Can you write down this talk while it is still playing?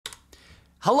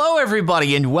Hello,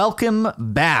 everybody, and welcome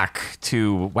back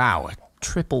to, wow, a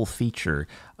triple feature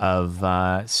of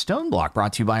StoneBlock,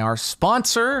 brought to you by our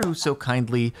sponsor, who so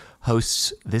kindly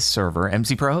hosts this server,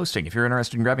 MC Pro Hosting. If you're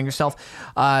interested in grabbing yourself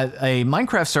a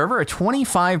Minecraft server, a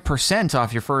 25%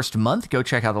 off your first month, go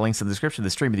check out the links in the description of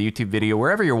the stream, of the YouTube video,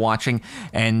 wherever you're watching,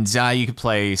 and you can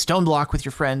play StoneBlock with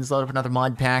your friends, load up another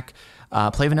mod pack,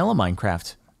 play vanilla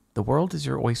Minecraft. The world is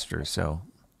your oyster, so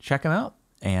check them out.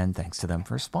 And thanks to them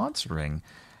for sponsoring.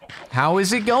 How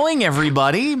is it going,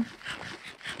 everybody?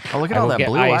 Oh, look at all that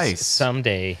blue ice.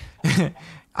 Someday.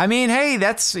 I mean, hey,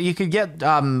 you could get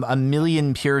a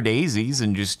million pure daisies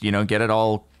and just, get it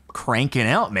all cranking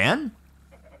out, man.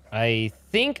 I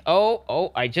think,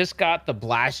 I just got the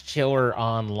blast chiller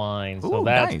online, so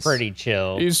that's nice. pretty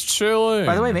chill. He's chilling.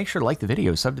 By the way, make sure to like the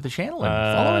video, sub to the channel, and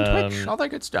follow on Twitch, all that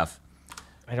good stuff.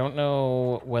 I don't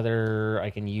know whether I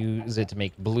can use it to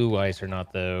make blue ice or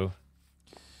not, though.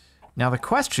 Now, the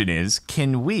question is,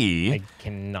 can we... I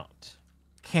cannot.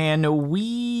 Can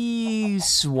we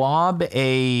swab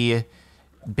a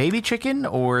baby chicken,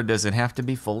 or does it have to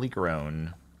be fully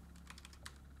grown?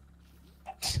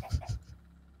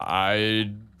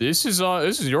 This is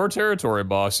your territory,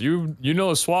 boss. You know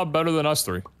the swab better than us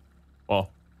three. Well,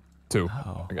 two,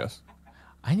 I guess.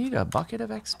 I need a bucket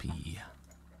of XP.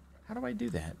 How do I do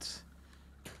that?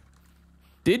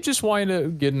 Did just wind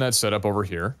up getting that set up over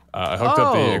here. I hooked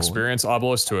up the experience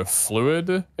obelisk to a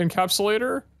fluid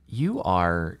encapsulator. You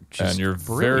are just And you're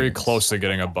brilliant. very close to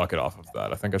getting a bucket off of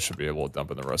that. I think I should be able to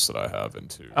dump in the rest that I have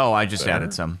into Oh, I just there.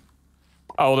 added some.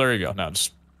 Oh, well, there you go. Now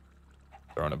just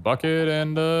throw in a bucket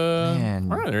and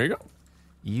Man. all right, there you go.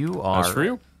 You are... That's for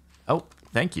you. Oh,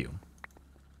 thank you.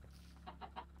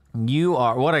 You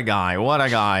are... What a guy. What a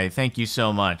guy. Thank you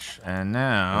so much. And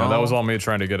now... That was all me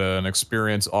trying to get an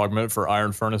experience augment for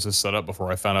iron furnaces set up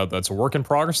before I found out that's a work in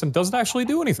progress and doesn't actually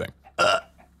do anything.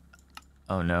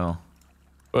 Oh, no.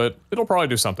 But it'll probably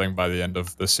do something by the end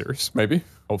of this series, maybe,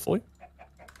 hopefully.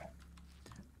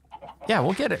 Yeah,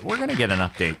 we'll get it. We're going to get an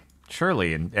update,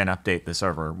 surely, and update the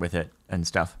server with it and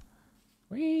stuff.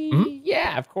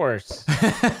 Yeah, of course.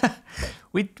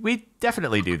 We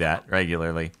definitely do that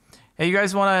regularly. Hey, you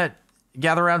guys want to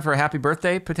gather around for a happy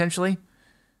birthday, potentially?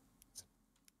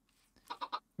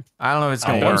 I don't know if it's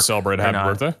going to I work. want to celebrate a happy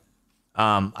birthday.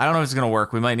 I don't know if it's going to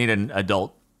work. We might need an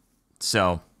adult,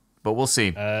 but we'll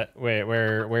see.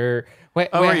 Where?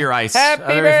 Over your ice. Happy A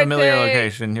very familiar birthday!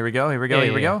 location. Here we go. Here we go. Yeah,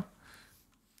 Here we yeah.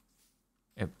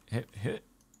 go. Hit.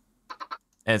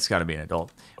 It's got to be an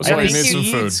adult. Looks like I we think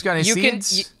need some food. Got any You can,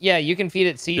 seeds? you can feed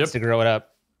it seeds Yep. to grow it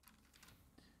up.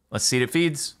 Let's seed it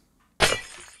feeds.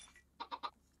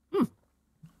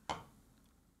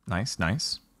 Nice,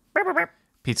 nice.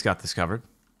 Pete's got this covered.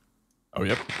 Oh,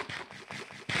 yep.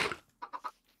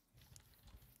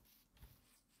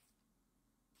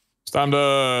 It's time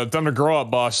to grow up,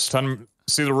 boss. Time to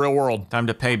see the real world. Time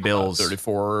to pay bills.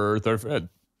 34, 30,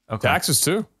 Okay. taxes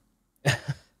too.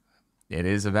 It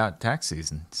is about tax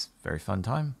season. It's a very fun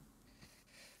time.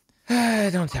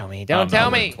 Don't tell me. Don't tell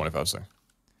me. 25 seconds.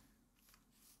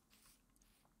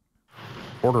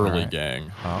 Quarterly right.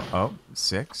 gang. Oh,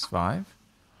 6, 5,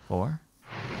 4.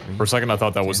 For a second, I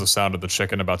thought that was the sound of the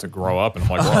chicken about to grow up, and I'm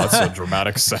like, wow, that's a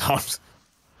dramatic sound.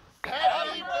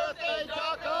 Happy birthday,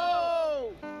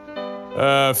 Taco!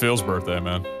 Phil's birthday,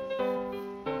 man.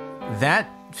 That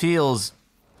feels...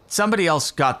 Somebody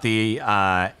else got the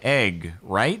egg,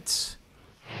 right?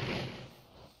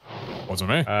 Wasn't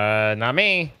me. Not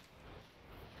me.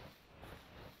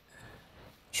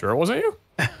 Sure it wasn't you?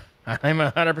 I'm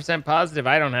 100% positive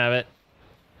I don't have it.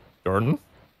 Jordan?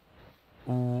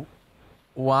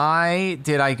 Why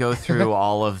did I go through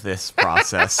all of this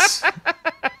process?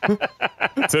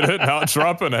 Did it not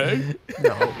drop an egg?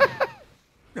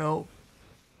 No.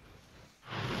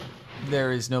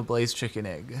 There is no blazed chicken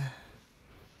egg.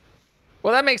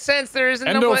 Well, that makes sense. There isn't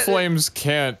Endo no flames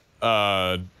can't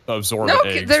absorb No,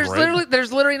 eggs, there's right?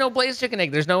 literally no blazed chicken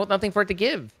egg. There's nothing for it to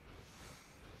give.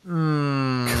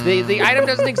 The item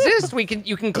doesn't exist.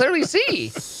 You can clearly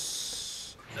see.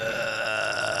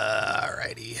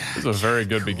 Alrighty. This is a very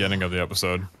good beginning of the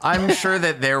episode. I'm sure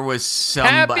that there was some...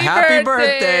 Happy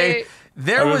birthday!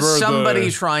 There Happy was somebody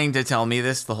birthday. trying to tell me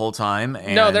this the whole time.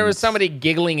 And... No, there was somebody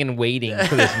giggling and waiting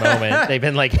for this moment. They've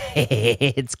been like,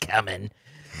 hey, it's coming.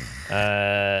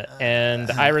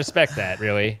 And I respect that,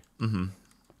 really.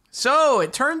 So,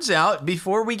 it turns out,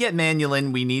 before we get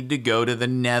Manulin, we need to go to the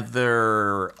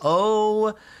Nether.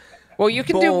 Oh, Well, you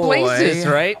can do boy. blazes,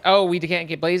 right? Oh, we can't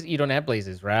get blazes? You don't have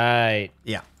blazes, right.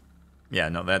 Yeah. Yeah,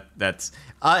 no, that's...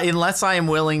 unless I am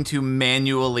willing to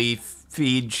manually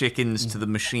feed chickens to the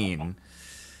machine.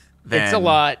 It's a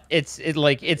lot. It's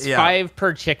Yeah. 5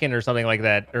 per chicken or something like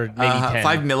that, or maybe 10.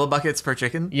 5 millibuckets per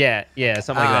chicken. Yeah,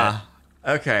 something like that.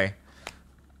 Okay.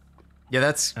 Yeah,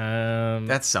 that's Um,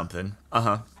 something.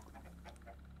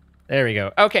 There we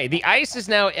go. Okay, the ice is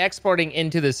now exporting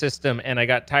into the system, and I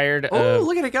got tired Oh, of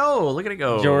look at it go! Look at it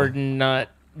go! Jordan not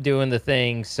doing the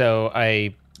thing, so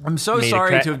I'm so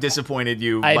sorry to have disappointed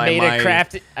you. I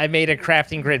made a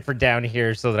crafting grid for down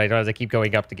here so that I don't have to keep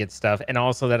going up to get stuff, and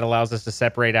also that allows us to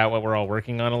separate out what we're all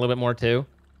working on a little bit more too.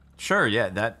 Sure, yeah,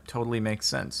 that totally makes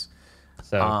sense.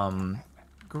 So,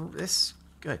 this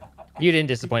good. You didn't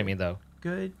disappoint me though.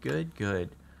 Good.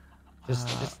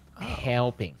 Just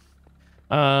helping.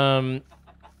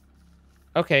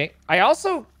 Okay. I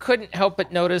also couldn't help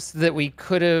but notice that we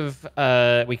could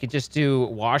just do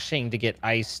washing to get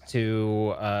ice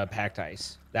to packed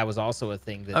ice. That was also a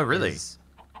thing that is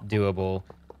doable.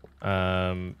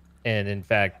 And in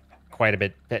fact, quite a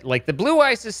bit. Like the blue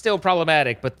ice is still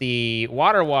problematic, but the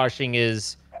water washing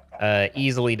is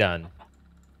easily done.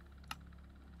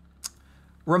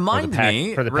 Remind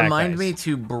me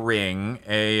to bring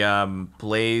a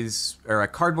blaze or a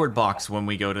cardboard box when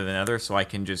we go to the Nether, so I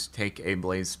can just take a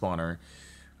blaze spawner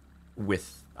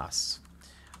with us.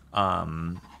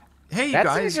 Hey, That's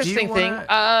guys, an interesting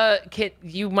thing.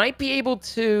 You might be able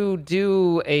to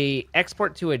do a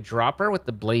export to a dropper with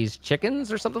the blaze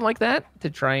chickens or something like that to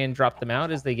try and drop them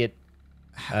out as they get.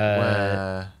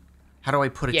 How do I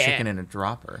put a chicken in a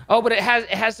dropper? Oh, but it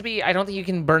has to be. I don't think you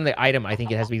can burn the item. I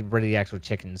think it has to be rid of the actual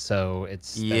chicken. So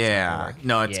it's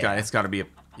no, it's got to be a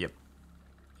yep.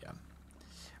 Yeah.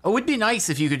 It would be nice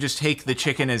if you could just take the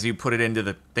chicken as you put it into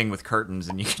the thing with curtains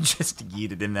and you could just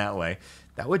eat it in that way.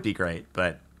 That would be great,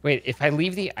 but wait, if I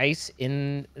leave the ice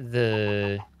in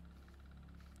the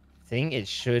thing, it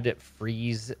should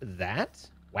freeze that?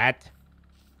 What?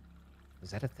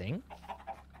 Is that a thing?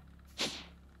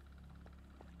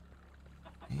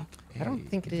 I don't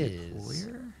think it is.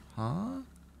 Huh?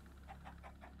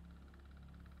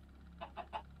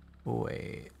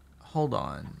 Wait. Hold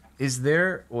on. Is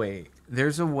there... Wait.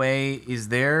 There's a way... Is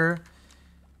there...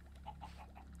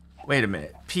 Wait a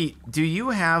minute. Pete, do you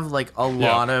have, like, a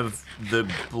lot of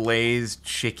the blaze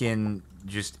chicken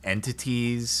just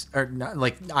entities? Or, not,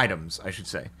 like, items, I should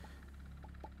say.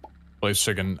 Blaze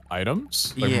chicken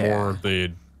items? Like more of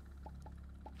the...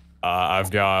 I've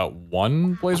got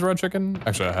 1 blaze rod chicken.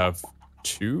 Actually, I have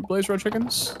 2 blaze rod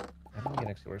chickens.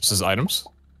 This is items.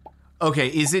 Okay,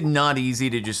 is it not easy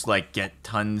to just, like, get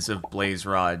tons of blaze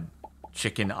rod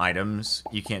chicken items?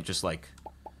 You can't just, like,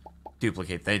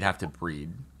 duplicate. They'd have to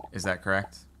breed. Is that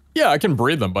correct? Yeah, I can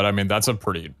breed them, but I mean, that's a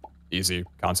pretty easy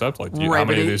concept. Like, right, how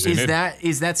many of these do you need?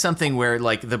 Is that something where,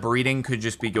 like, the breeding could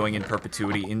just be going in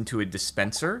perpetuity into a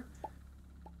dispenser?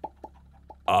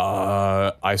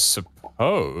 I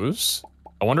suppose.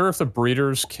 I wonder if the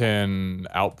breeders can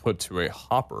output to a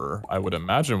hopper. I would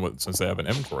imagine, since they have an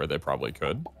inventory, they probably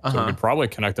could. So we could probably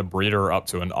connect a breeder up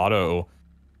to an auto.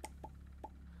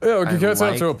 Yeah, we could connect it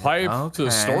up to a pipe to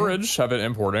the storage, have it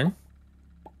importing.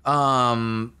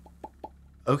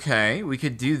 Okay, we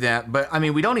could do that, but I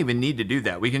mean, we don't even need to do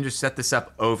that. We can just set this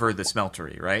up over the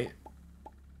smeltery, right?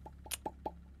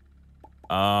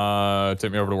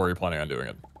 Take me over to where you're planning on doing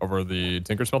it. Over the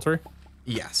Tinker Smeltery?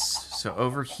 Yes. So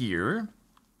over here.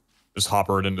 Just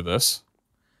hopper it into this.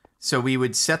 So we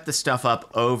would set the stuff up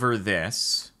over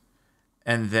this.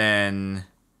 And then...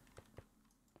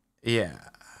 Yeah.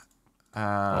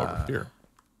 Over here.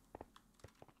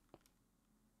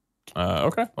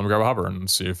 Okay. Let me grab a hopper and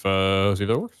see if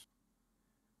that works.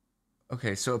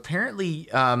 Okay, so apparently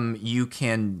you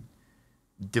can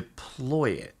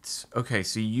deploy it. Okay,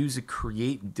 so you use a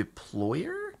create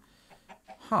deployer?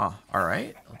 Huh,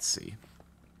 alright. Let's see.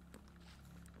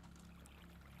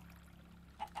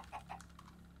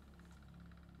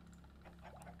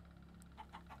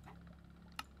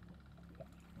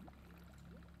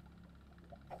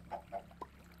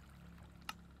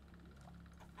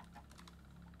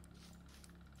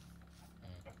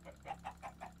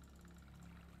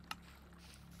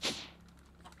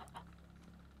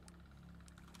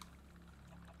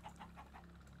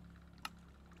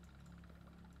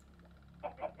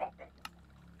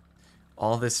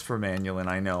 All this for Manulin,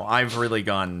 I know. I've really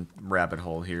gone rabbit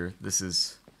hole here. This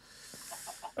is...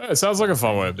 It sounds like a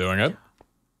fun way of doing it.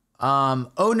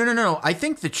 Oh, no. I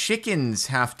think the chickens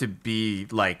have to be,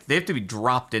 like, they have to be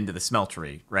dropped into the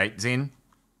smeltery, right, Zine?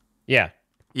 Yeah.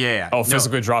 Yeah. Oh,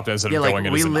 physically dropped it instead of going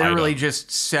in as an item. We literally just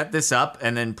set this up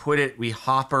and then put it, we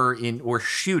hopper in, or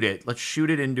shoot it. Let's shoot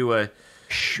it into a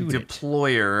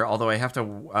deployer, although I have to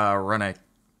run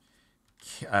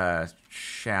a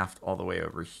shaft all the way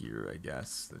over here, I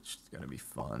guess. That's going to be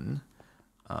fun.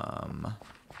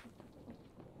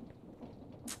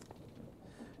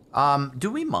 Do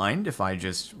we mind if I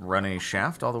just run a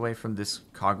shaft all the way from this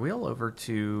cogwheel over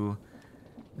to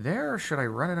there, or should I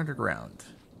run it underground?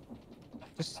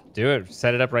 Just do it.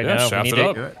 Set it up right Yeah, now. shaft If it we,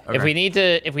 up. need Do it? to, if we need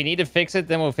to, if we need to fix it,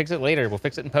 then we'll fix it later. We'll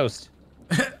fix it in post.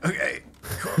 Okay.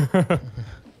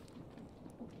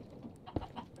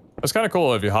 It's kind of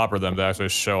cool if you hopper them to actually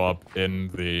show up in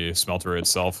the smelter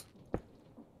itself.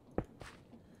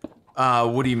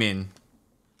 What do you mean?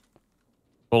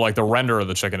 Well, like the render of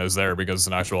the chicken is there because it's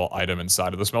an actual item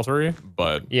inside of the smeltery,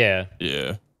 but Yeah.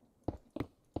 yeah.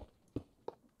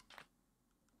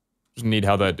 Just need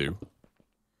how that do.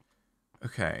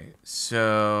 Okay,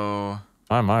 so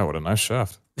My, what a nice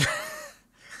shaft. this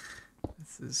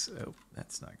is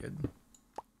that's not good.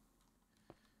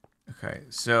 Okay,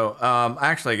 so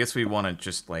actually, I guess we want to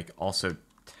just like also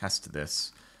test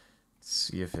this,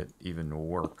 see if it even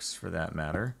works for that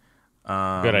matter.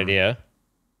 Good idea.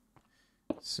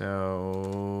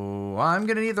 So I'm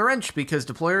gonna need the wrench because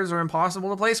deployers are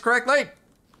impossible to place correctly.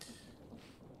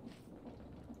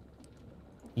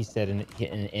 He said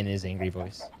in his angry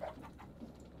voice.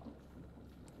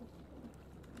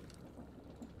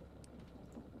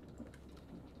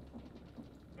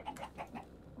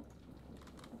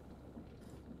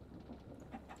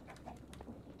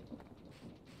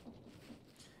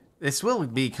 This will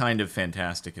be kind of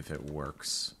fantastic if it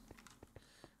works.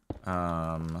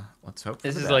 Let's hope.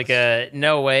 This for the is like best. a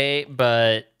no way,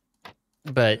 but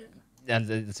at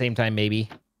the same time maybe.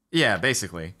 Yeah,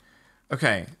 basically.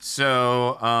 Okay,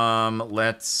 so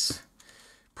let's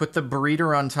put the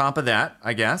breeder on top of that,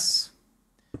 I guess.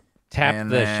 Tap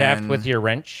And the shaft then- with your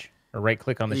wrench, or right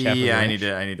click on the shaft. with Yeah, your I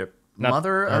wrench. need to. Not-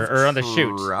 Mother of or on the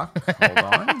chute. truck. Hold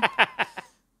on.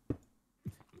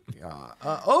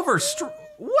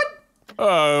 What?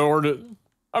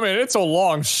 I mean, it's a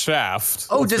long shaft.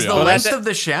 Oh, let's does be the honest. length that's- of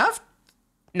the shaft?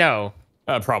 No.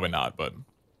 Probably not, but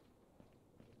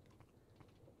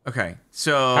Okay,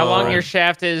 so How long your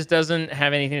shaft is doesn't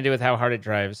have anything to do with how hard it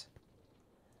drives.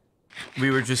 we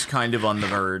were just kind of on the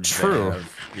verge. True.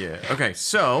 Yeah. Okay,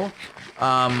 so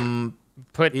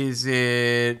Put is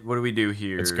it? What do we do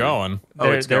here? it's going. Oh,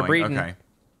 They're- it's they're going. breeding. Okay.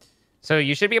 So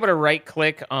you should be able to right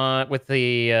click on with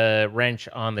the wrench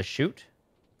on the chute.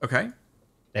 Okay.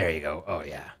 There you go. Oh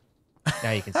yeah.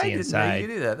 Now you can I see didn't know inside. you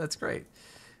could do that. That's great.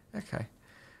 Okay.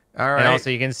 All right. And also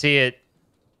you can see it.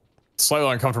 Slightly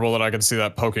uncomfortable that I can see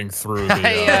that poking through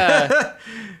the.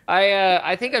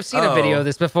 I think I've seen a video Oh. of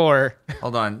this before.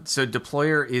 Hold on. So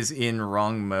deployer is in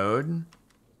wrong mode.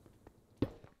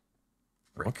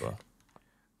 What the?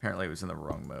 Apparently it was in the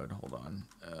wrong mode. Hold on.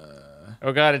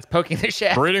 Oh god, it's poking the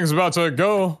shaft. Breeding's about to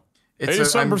go. It's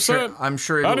 87%. I'm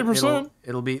sure 90%.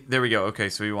 it'll be. There we go. Okay,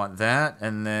 so we want that,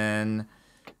 and then.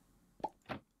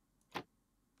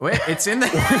 Wait, it's in the.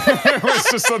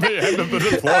 It's just on the end of the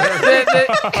deployer.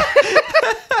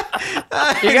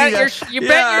 You got you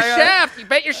bent your shaft. You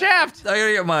bent your shaft. I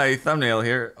gotta get my thumbnail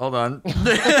here. Hold on.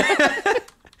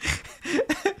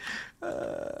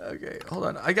 Okay, hold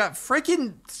on. I got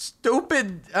freaking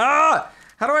stupid. How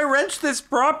do I wrench this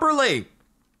properly?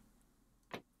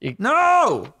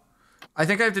 No! I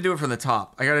think I have to do it from the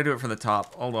top. I gotta do it from the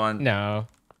top. Hold on. No.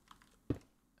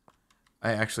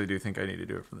 I actually do think I need to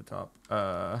do it from the top.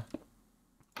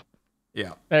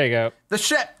 Yeah. There you go. The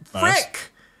shit. Nice.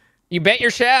 Frick! You bent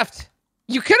your shaft.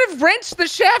 You could have wrenched the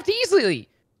shaft easily.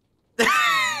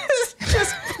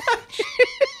 Just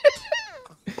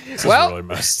This Well- is really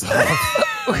messed up.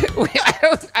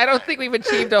 I don't think we've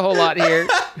achieved a whole lot here.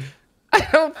 I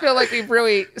don't feel like we've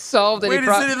really solved any wait, is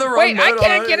problem. it in the wrong Wait, mode? I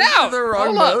can't Hold get on. Is it out. in the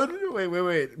wrong Hold up. mode?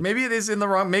 Wait. Maybe it is in the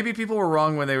wrong. Maybe people were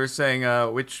wrong when they were saying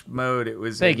which mode it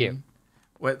was Thank in. you.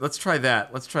 Wait, let's try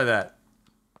that. Let's try that.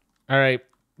 All right,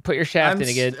 put your shaft in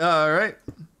again. All right.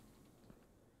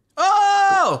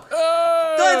 Oh!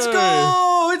 Let's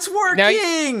go! It's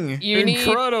working! You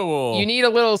Incredible. need a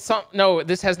little something. No,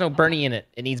 this has no Bernie in it.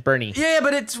 It needs Bernie. Yeah,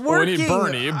 but it's Well, we working. need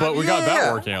Bernie, but we got that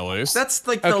Yeah. working at least. That's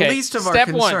like the Okay, least of our step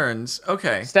one. concerns.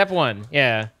 Okay. Step 1.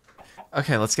 Yeah.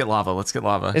 Okay, let's get lava. Let's get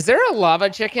lava. Is there a lava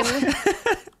chicken?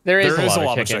 There is There is a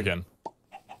lava chicken.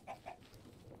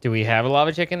 Do we have a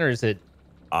lava chicken, or is it?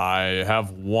 I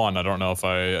have one. I don't know if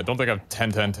I don't think I've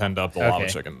 10-10-10'd up the lava Okay.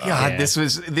 chicken. Though. God, Yeah. this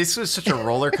was such a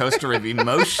roller coaster of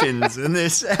emotions in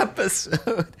this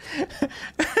episode.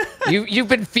 You've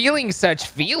been feeling such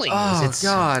feelings. Oh It's,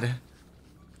 God.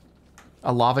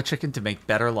 A lava chicken to make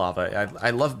better lava. I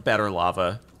love better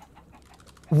lava.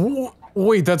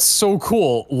 Wait, that's so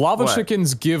cool. Lava What?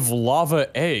 chickens give lava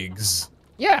eggs.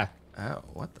 Yeah. Oh,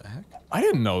 what the heck? I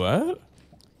didn't know that.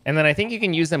 And then I think you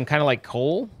can use them kind of like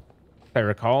coal, if I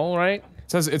recall, right?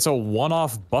 says it's a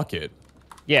one-off bucket.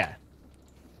 Yeah.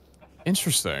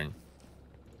 Interesting.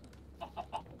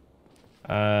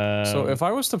 So if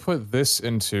I was to put this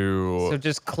into... So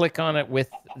just click on it with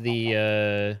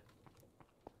the...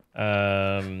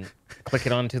 click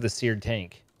it onto the seared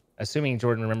tank. Assuming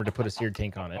Jordan remembered to put a seared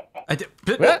tank on it. I did.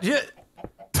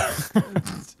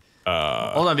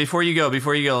 Hold on, before you go,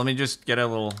 let me just get a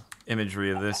little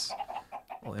imagery of this.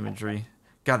 Little imagery.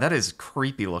 God, that is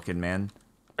creepy looking, man.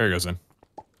 There he goes in.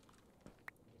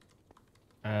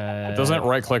 It doesn't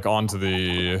right-click onto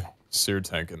the seared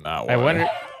tank in that way. I wonder...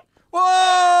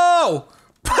 Whoa!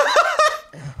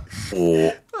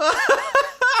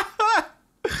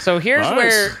 So here's Nice.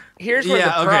 where the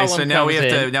problem okay, so now we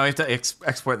have comes to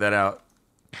export that out.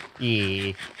 in.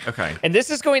 Yeah. Okay. And this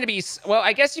is going to be well.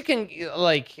 I guess you can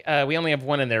like we only have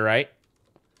one in there, right?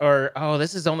 Or oh,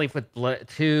 this is only for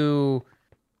two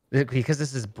because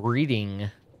this is breeding.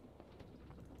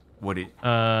 What do you...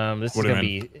 This is What do you gonna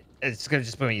mean? be it's gonna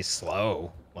just be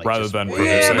slow. Like, Rather just than really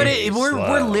Yeah, but producing.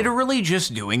 we're literally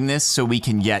just doing this so we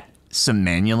can get some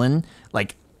manulin.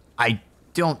 Like, I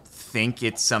don't think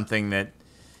it's something that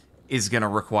is going to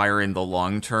require in the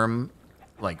long term,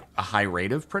 like, a high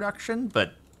rate of production,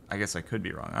 but I guess I could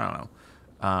be wrong. I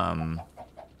don't know.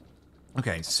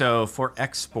 Okay, so for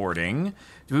exporting,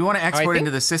 do we want to export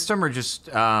into the system or just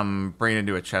bring it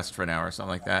into a chest for now or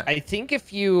something like that? I think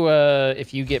if you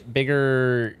get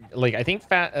bigger, like I think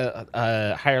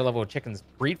higher level chickens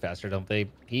breed faster, don't they,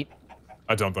 Pete?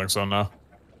 I don't think so, no.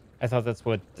 I thought that's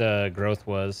what growth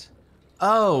was.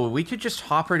 Oh, we could just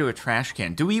hopper to a trash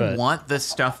can. Do we want the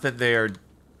stuff that they're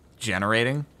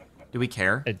generating? Do we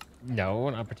care? No,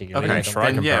 not particularly. Okay, I don't Try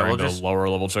then, think- yeah, comparing we'll to just lower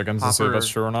level chickens to see if hopper- that's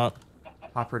true or not.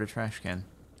 Hopper to trash can.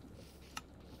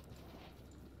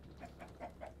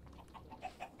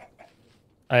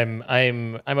 I'm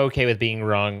okay with being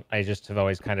wrong. I just have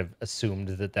always kind of assumed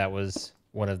that that was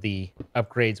one of the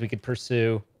upgrades we could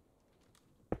pursue.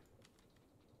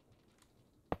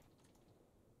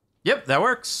 Yep, that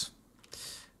works.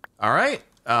 All right.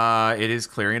 It is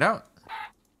clearing it out.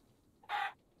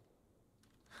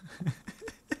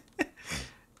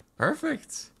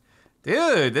 Perfect.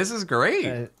 Dude, this is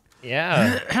great.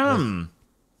 Yeah.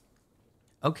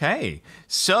 Okay.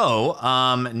 So,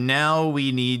 now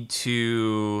we need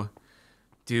to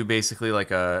do basically like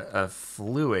a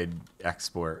fluid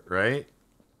export, right?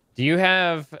 Do you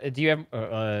have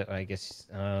I guess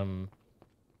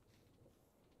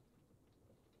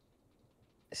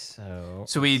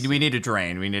So we need a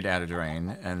drain. We need to add a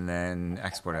drain and then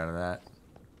export out of that.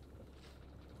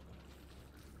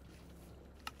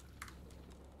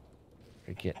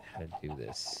 forget how to do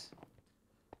this.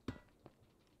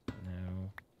 No.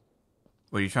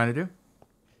 What are you trying to do?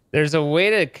 There's a way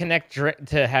to connect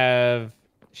to have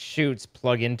chutes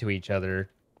plug into each other.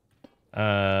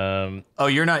 Oh,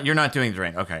 you're not doing the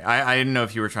drain. Okay. I didn't know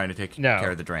if you were trying to take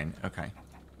care of the drain. Okay.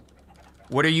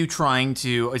 What are you trying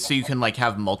to... So you can, like,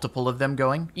 have multiple of them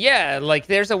going? Yeah, like,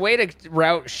 there's a way to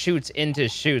route chutes into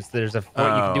chutes. There's a... You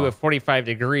can do a 45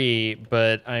 degree,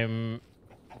 but I'm...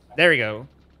 There we go.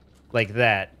 Like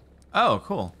that. Oh,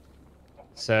 cool.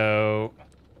 So,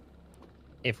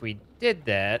 if we did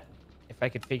that, if I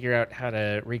could figure out how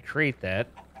to recreate that...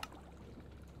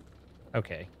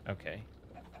 Okay, okay.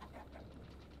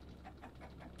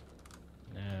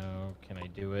 Now, can I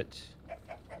do it?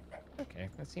 Okay,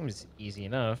 that seems easy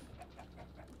enough.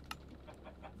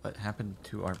 What happened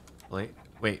to our blade?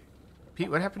 Wait, Pete,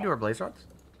 what happened to our blaze rods?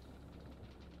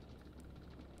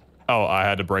 Oh, I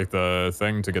had to break the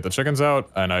thing to get the chickens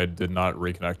out, and I did not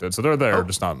reconnect it. So they're there,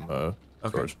 just not in the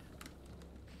storage.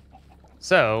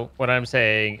 So what I'm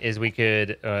saying is we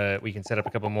can set up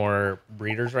a couple more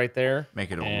breeders right there.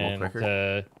 Make it a little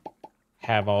quicker.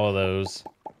 Have all of those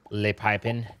lay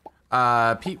piping.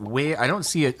 Pete, wait, I don't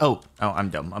see it. Oh, I'm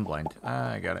dumb. I'm blind.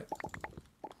 I got it.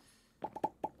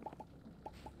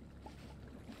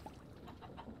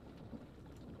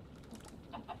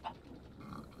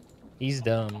 He's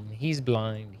dumb. He's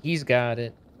blind. He's got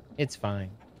it. It's fine.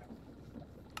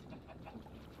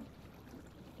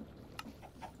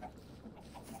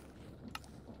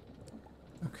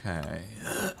 Okay.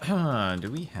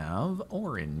 Do we have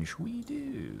orange? We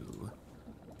do.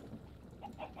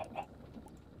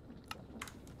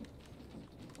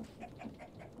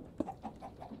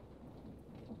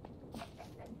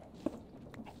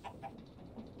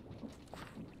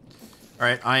 All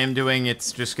right, I am doing,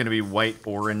 it's just going to be white,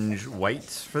 orange, white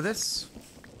for this.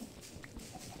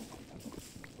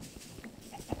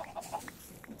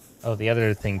 Oh, the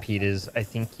other thing, Pete, is I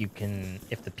think you can,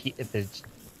 if the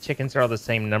chickens are all the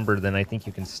same number, then I think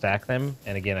you can stack them.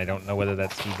 And again, I don't know whether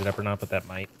that speeds it up or not, but that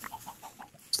might.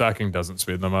 stacking doesn't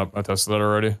speed them up. I tested that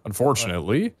already,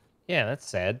 unfortunately. Yeah, that's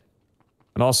sad.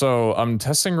 And also, I'm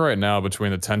testing right now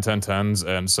between the 10-10-10s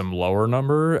and some lower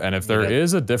number, and if there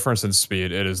is a difference in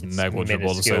speed, it's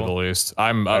negligible to say the least.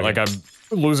 I'm like I'm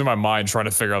losing my mind trying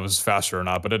to figure out if it's faster or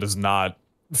not, but it does not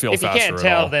feel faster at all. If you can't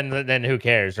tell, then who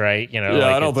cares, right? You know. Yeah,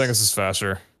 like I don't think this is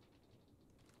faster.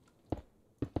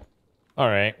 All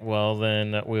right, well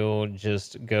then we'll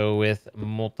just go with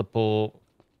multiple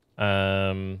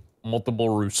roosts.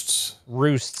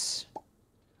 Roosts.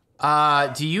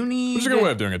 Do you need? There's a good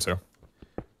way of doing it too.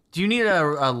 Do you need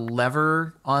a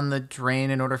lever on the drain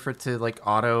in order for it to like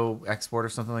auto export or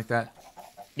something like that?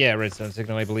 Yeah, redstone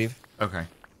signal, I believe. Okay.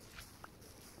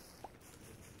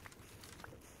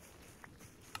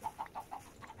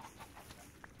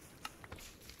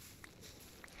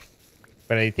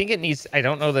 But I think it needs. I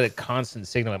don't know that a constant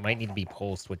signal. It might need to be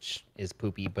pulsed, which is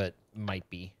poopy, but might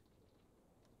be.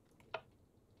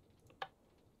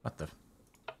 What the?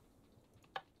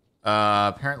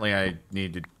 Apparently I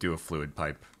need to do a fluid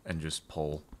pipe and just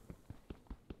pull.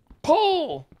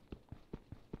 Pull!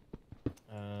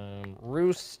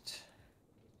 Roost.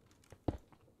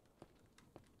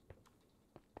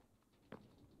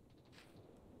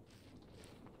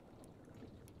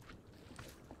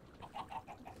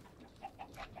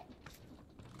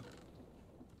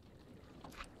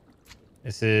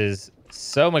 This is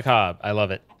so macabre. I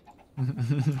love it.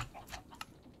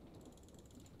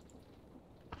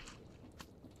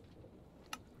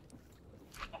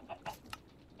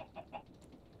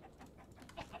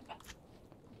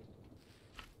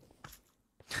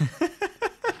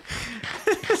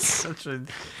 Such a...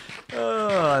 Oh,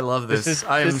 I love this.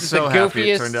 I am this is so the happy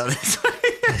goofiest, it turned out this way.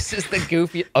 This is the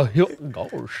goofiest... Oh,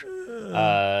 gosh.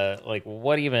 Like,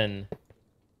 what even...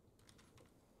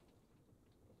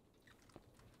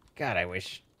 God, I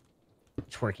wish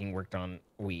twerking worked on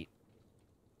wheat.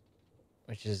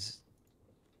 Which is,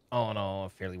 all in all, a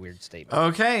fairly weird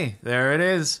statement. Okay, there it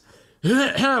is.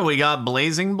 We got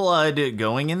blazing blood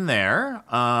going in there.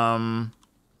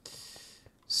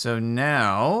 So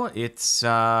now it's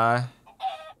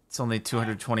only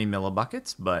 220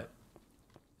 millibuckets, but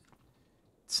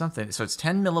something. So it's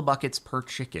 10 millibuckets per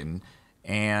chicken,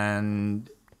 and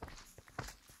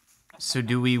so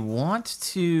do we want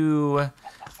to?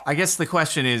 I guess the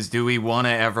question is, do we want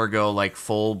to ever go like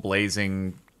full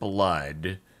blazing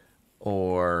blood,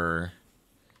 or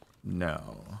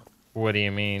no? What do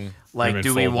you mean? Like,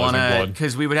 do we want to?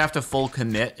 Because we would have to full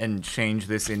commit and change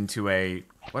this into a.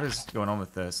 What is going on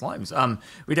with the slimes?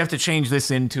 We'd have to change this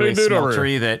into a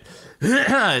smeltery that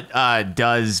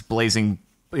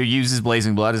uses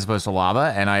blazing blood as opposed to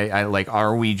lava. And I like,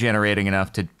 are we generating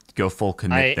enough to go full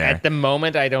commit there? At the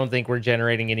moment, I don't think we're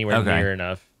generating anywhere near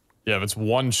enough. Yeah, if it's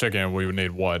one chicken, we would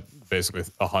need what? Basically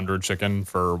 100 chicken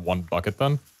for one bucket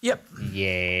then? Yep.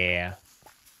 Yeah.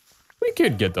 We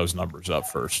could get those numbers up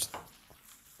first.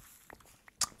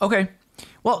 Okay.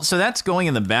 Well, so that's going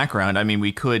in the background. I mean,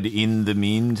 we could, in the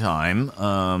meantime,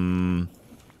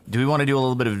 do we want to do a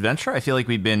little bit of adventure? I feel like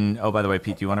we've been... Oh, by the way,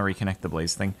 Pete, do you want to reconnect the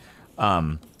blaze thing?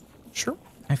 Sure.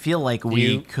 I feel like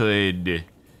we could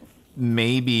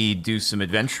maybe do some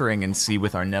adventuring and see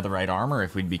with our netherite armor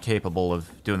if we'd be capable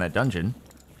of doing that dungeon.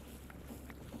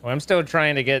 Well, I'm still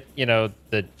trying to get,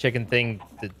 the chicken thing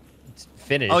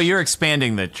finished. Oh, you're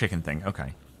expanding the chicken thing.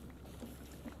 Okay.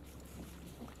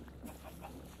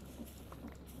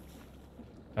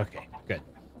 Okay, good.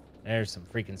 There's some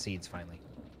freaking seeds finally.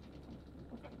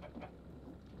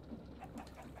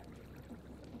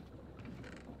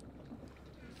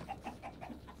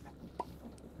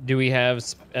 Do we have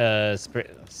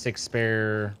 6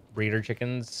 spare breeder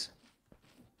chickens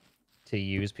to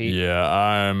use, Pete? Yeah,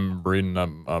 I'm breeding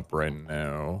them up right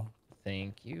now.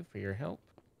 Thank you for your help.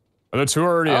 Are there 2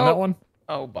 already in that one?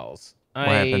 Oh, balls. What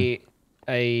happened?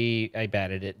 I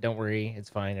batted it. Don't worry. It's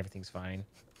fine. Everything's fine.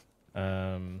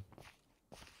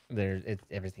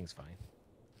 Everything's fine.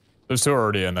 There's 2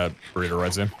 already in that breeder,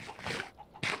 right, Zim?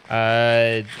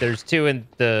 There's 2 in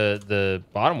the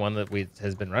bottom one that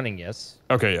has been running, yes.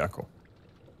 Okay, yeah, cool.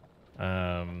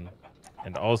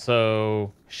 And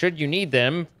also, should you need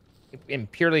them, in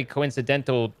purely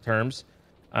coincidental terms,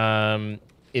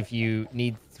 if you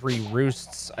need 3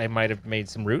 roosts, I might have made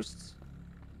some roosts.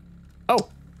 Oh.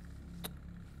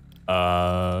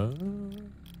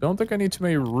 Don't think I need too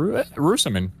many roosts. I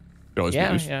mean,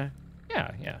 yeah.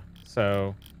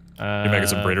 So, you making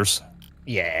some breeders?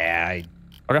 Yeah, I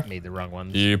Okay. made the wrong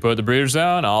ones. You put the breeders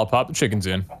down, I'll pop the chickens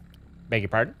in. Beg your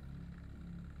pardon?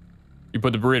 You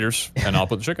put the breeders, and I'll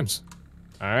put the chickens.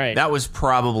 All right. That was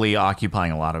probably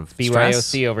occupying a lot of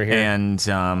stress. BYOC over here. And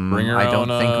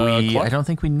I don't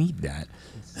think we need that.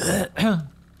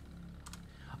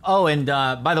 Oh, and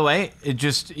by the way, it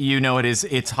just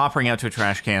it's hoppering out to a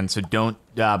trash can, so don't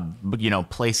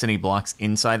place any blocks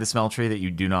inside the smeltery that you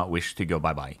do not wish to go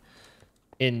bye-bye.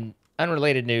 In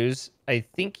unrelated news, I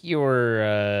think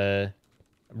your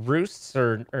roosts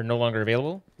are no longer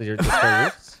available. Your spare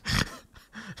roosts.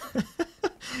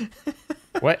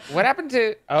 What happened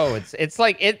to? Oh, it's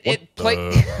like it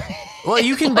played. Well,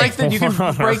 you can break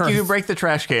the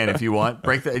trash can if you want.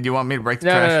 Do you want me to break the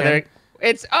trash can?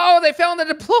 They fell in the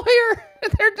deployer.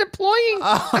 They're deploying.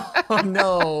 Oh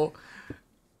no!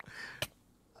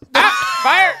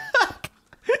 Fire!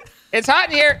 It's hot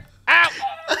in here. Ow!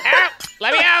 Ow!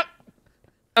 Let me out.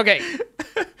 Okay.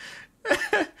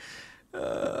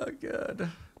 Oh god.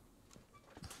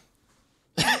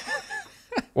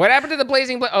 What happened to the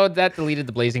blazing blood? Oh, that deleted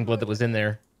the blazing blood that was in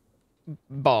there.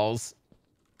 Balls.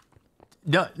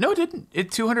 No, it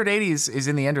didn't. 280 is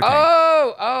in the ender tank.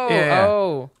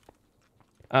 Oh.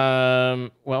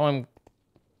 Well,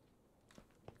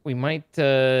 we might.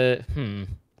 Yeah.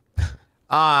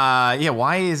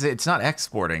 Why is it? It's not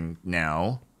exporting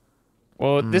now.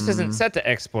 Well, this isn't set to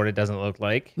export. It doesn't look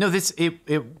like. No,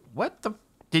 what the?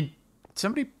 Did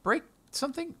somebody break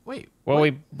something? Wait. Well,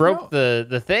 we broke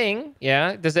the thing.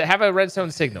 Yeah. Does it have a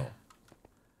redstone signal?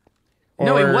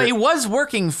 No, it was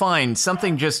working fine.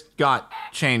 Something just got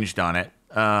changed on it.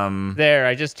 There,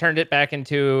 I just turned it back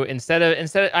into instead of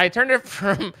I turned it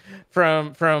from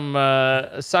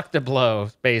suck to blow,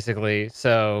 basically.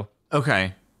 So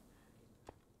okay.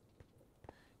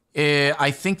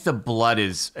 I think the blood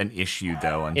is an issue,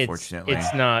 though. Unfortunately,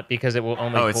 it's not, because it will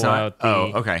only pull out the.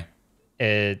 Oh, okay.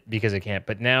 Because it can't.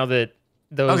 But now that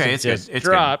those have just good.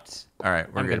 dropped, good. All right,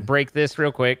 I'm gonna break this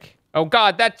real quick. Oh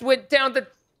God, that went down the.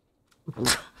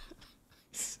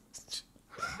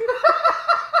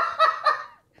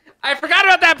 I forgot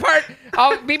about that part.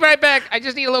 I'll be right back. I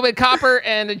just need a little bit of copper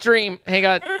and a dream. Hang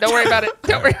on. Don't worry about it.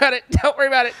 Don't worry about it. Don't worry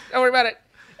about it. Don't worry about it.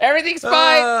 Everything's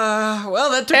fine.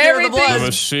 Well, that took care of the blood. The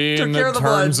machine that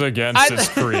turns against its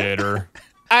creator.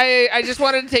 I just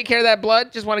wanted to take care of that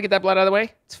blood. Just want to get that blood out of the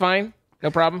way. It's fine.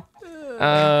 No problem.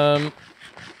 I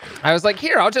was like,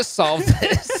 here, I'll just solve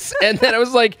this. And then I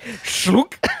was like,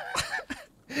 shlook.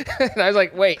 And I was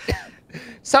like, wait.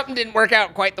 Something didn't work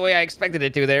out quite the way I expected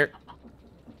it to there.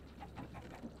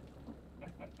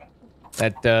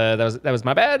 That was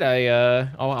my bad.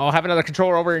 I'll have another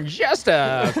controller over in just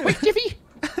a quick jiffy.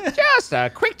 Just a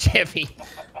quick jiffy.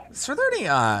 So are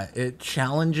there any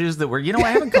challenges that were? I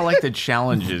haven't collected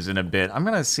challenges in a bit. I'm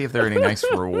gonna see if there are any nice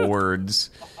rewards.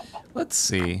 Let's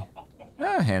see.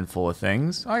 A handful of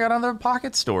things. I got another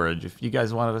pocket storage. If you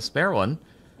guys wanted a spare one.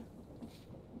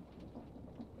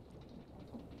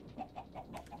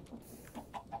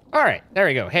 All right, there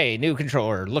we go. Hey, new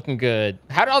controller, looking good.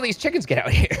 How did all these chickens get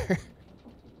out here?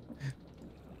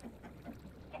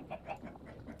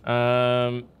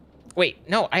 Wait,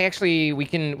 no, we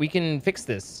can fix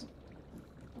this.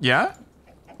 Yeah?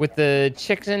 With the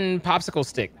chicken popsicle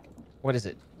stick. What is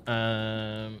it?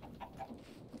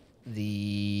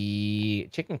 The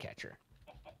chicken catcher.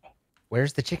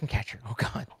 Where's the chicken catcher? Oh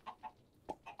God.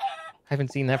 I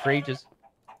haven't seen that for ages.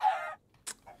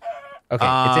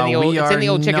 Okay, it's in the old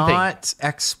chicken thing. We are not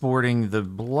exporting the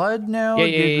blood now.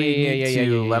 Yeah.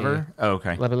 Lever? Oh,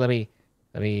 okay. Let me.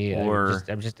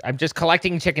 I'm just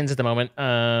collecting chickens at the moment.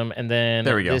 And then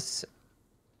there we go.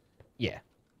 Yeah.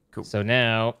 Cool. So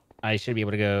now I should be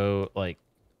able to go like,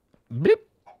 bloop.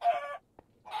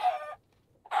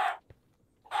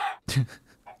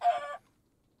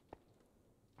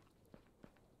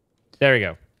 There we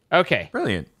go. Okay.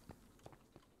 Brilliant.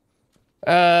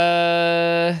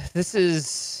 This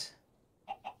is,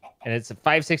 and it's a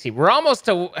 560. We're almost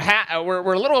to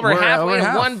we're a little over halfway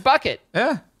to one bucket.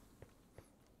 Yeah.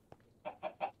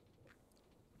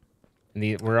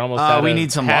 We're almost out we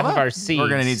need some half lava? Of our seeds. We're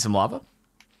gonna need some lava.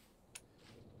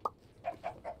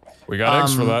 We got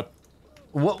eggs for that.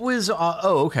 What was?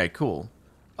 Oh, okay, cool.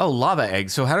 Oh, lava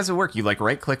eggs. So how does it work? You like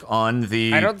right click on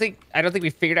the. I don't think we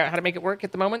figured out how to make it work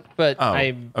at the moment, but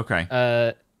okay.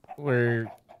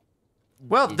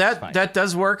 Well, that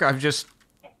does work.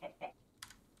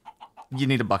 You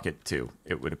need a bucket too,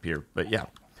 it would appear. But yeah,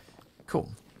 cool.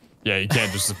 Yeah, you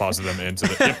can't just deposit them into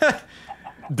the. Yep.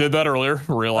 Did that earlier.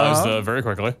 Realized very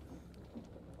quickly.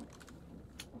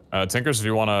 Tinkers, if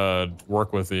you want to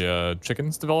work with the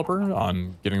chickens developer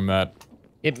on getting that.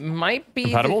 It might be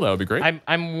compatible. That would be great.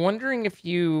 I'm wondering if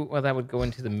you. Well, that would go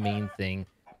into the main thing.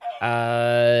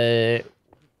 Well,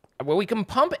 we can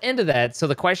pump into that. So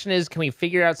the question is, can we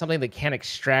figure out something that can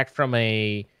extract from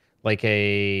the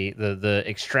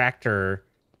extractor?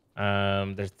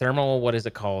 There's thermal. What is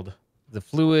it called? The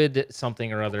fluid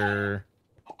something or other.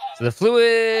 So the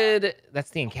fluid, that's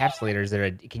the encapsulator. Is there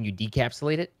can you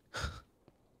decapsulate it?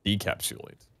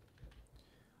 Decapsulate.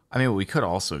 I mean, what we could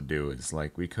also do is,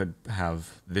 like, we could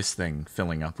have this thing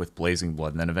filling up with blazing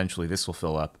blood, and then eventually this will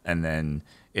fill up, and then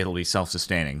it'll be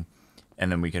self-sustaining, and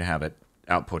then we could have it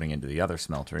outputting into the other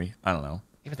smeltery. I don't know.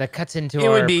 Yeah, but that cuts into It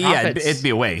our would be, profits. yeah, it'd be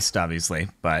a waste, obviously,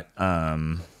 but,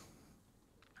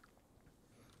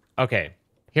 Okay,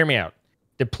 hear me out.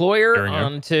 Deployer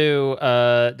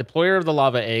deployer of the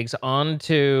lava eggs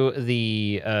onto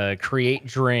the create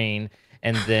drain,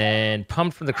 and then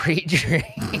pumped from the create drain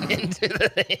into the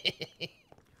thing.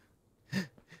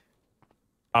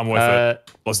 I'm with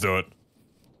it. Let's do it.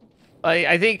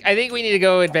 I think we need to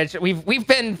go adventure. We've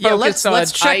been focused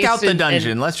let's on check ice out the and-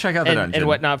 dungeon. and- Let's check out the dungeon and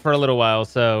whatnot for a little while.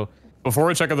 So Before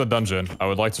we check out the dungeon, I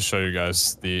would like to show you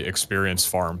guys the experience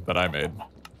farm that I made.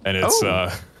 And it's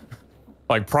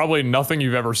like probably nothing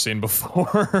you've ever seen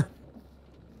before.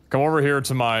 Come over here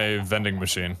to my vending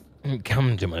machine.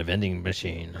 come to my vending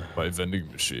machine. My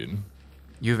vending machine.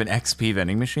 You have an XP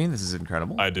vending machine? This is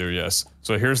incredible. I do, yes.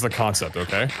 So here's the concept,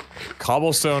 okay?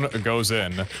 Cobblestone goes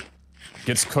in,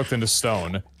 gets cooked into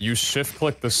stone. You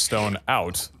shift-click the stone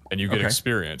out, and you get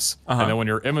experience. And then when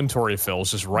your inventory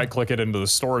fills, just right-click it into the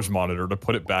storage monitor to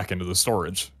put it back into the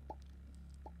storage.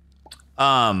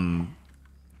 And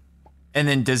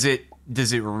then does it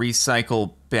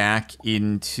recycle back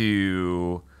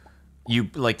into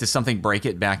does something break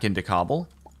it back into cobble?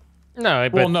 No,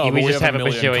 but but we just have a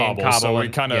million bajillion cobble. so we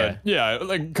and- kind of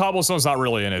like cobblestone's not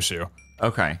really an issue.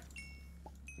 Okay.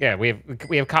 yeah, we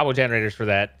have cobble generators for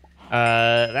that.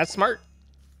 That's smart.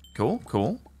 Cool.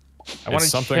 I want It's to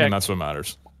something, check. and that's what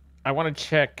matters. I want to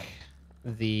check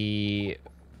the.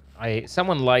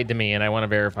 Someone lied to me, and I want to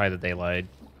verify that they lied.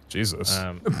 Jesus,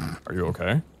 are you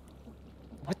okay?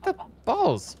 What the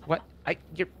balls? What?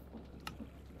 You're.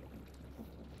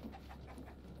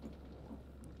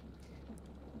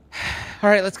 All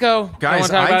right, let's go.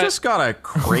 Guys, I just got a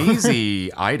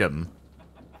crazy item.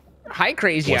 Hi,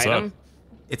 crazy What's item. up?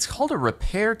 It's called a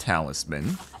repair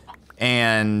talisman,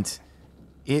 and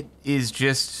it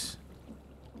just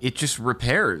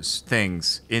repairs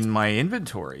things in my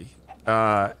inventory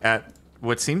at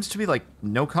what seems to be like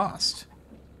no cost.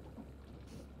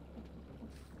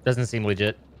 Doesn't seem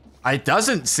legit. It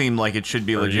doesn't seem like it should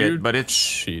be Are legit, you but it's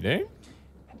cheating.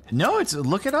 no. It's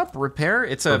look it up. Repair.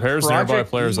 It's a Repairs nearby Project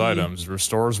players' E. items.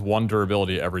 Restores 1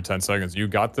 durability every 10 seconds. You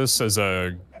got this as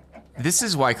a. This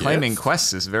is why claiming Yes.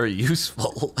 quests is very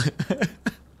useful.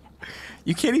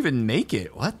 You can't even make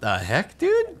it. What the heck,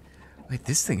 dude? Wait,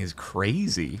 this thing is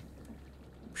crazy.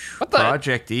 What the?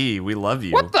 Project E, we love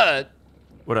you. What the?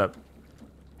 What up?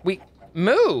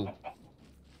 Moo.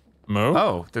 Moo?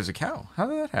 Oh, there's a cow. How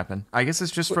did that happen? I guess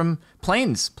it's just from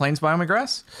plains biome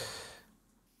grass.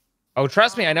 Oh,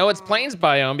 trust me, I know it's plains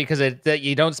biome because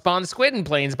you don't spawn squid in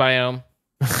plains biome.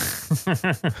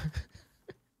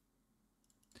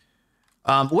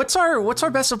 What's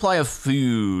our best supply of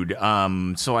food?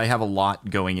 So I have a lot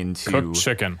going into. Cooked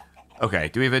chicken. Okay,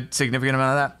 do we have a significant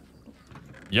amount of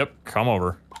Yep, come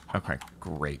over. that? Okay,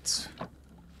 great.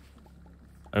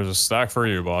 There's a stack for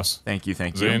you, boss. Thank you.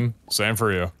 Zine, same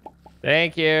for you.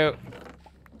 Thank you.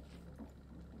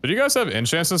 Did you guys have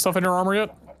enchants and stuff in your armor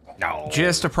yet? No.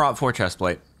 Just a prop 4 chest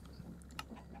plate.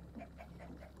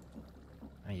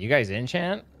 You guys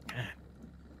enchant?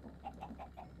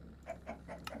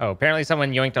 Oh, apparently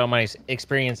someone yoinked all my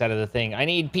experience out of the thing. I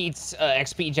need Pete's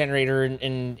XP generator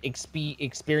and XP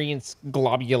experience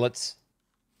globulates.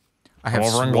 I have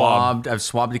Over and glob. I've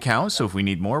swabbed the cow, so if we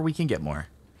need more, we can get more.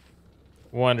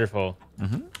 Wonderful.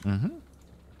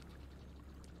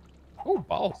 Oh,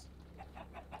 balls.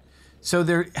 So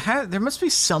there must be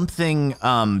something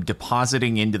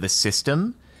depositing into the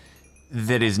system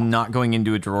that is not going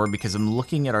into a drawer, because I'm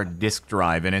looking at our disk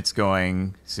drive and it's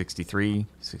going 63,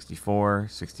 64,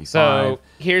 65. So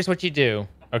here's what you do,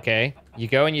 okay? You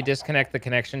go and you disconnect the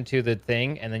connection to the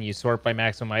thing, and then you sort by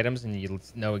maximum items, and you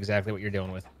know exactly what you're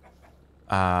dealing with.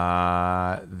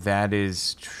 That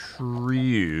is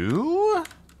true.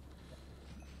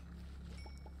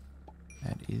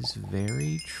 That is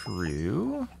very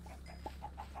true.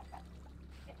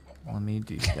 Let me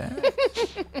do that.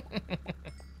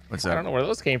 What's I that? don't know where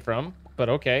those came from, but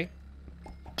okay.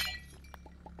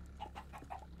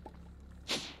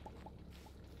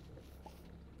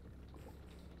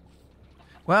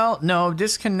 Well, no,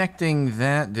 disconnecting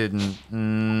that didn't.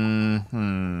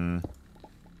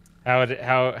 How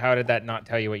did that not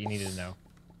tell you what you needed to know?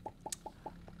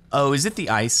 Oh, is it the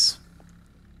ice?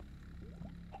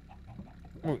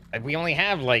 We only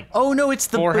have like Oh no, it's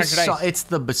the 400 basalt. ice. It's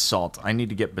the basalt. I need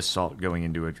to get basalt going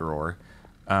into a drawer.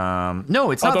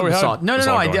 No, it's not the basalt. No,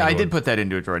 I did it. put that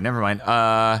into a drawer. Never mind.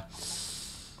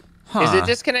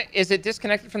 Is it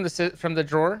disconnected from the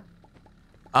drawer?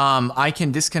 I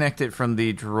can disconnect it from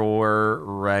the drawer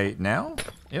right now.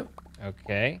 Yep.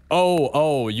 Okay.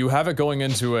 Oh, you have it going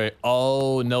into a.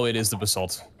 Oh no, it is the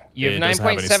basalt. You have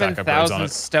 9.7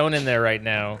 thousand stone in there right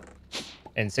now,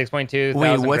 and 6.2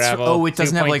 thousand gravel. Oh, it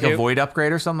doesn't have like a void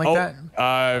upgrade or something like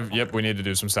that. Yep, we need to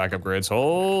do some stack upgrades.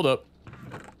 Hold up.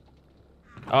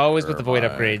 Always with the void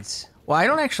upgrades. Well, I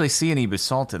don't actually see any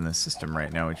basalt in the system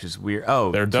right now, which is weird.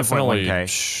 Oh, there definitely 2.1K.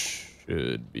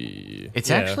 should be.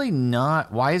 It's actually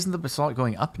not. Why isn't the basalt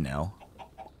going up now?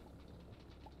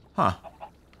 Huh.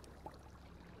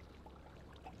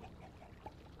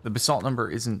 The basalt number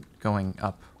isn't going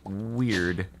up.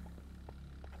 Weird.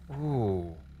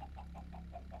 Ooh,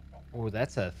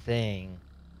 that's a thing.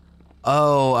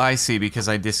 Oh, I see, because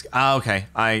I okay,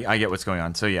 I get what's going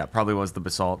on. So yeah, probably was the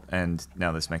basalt, and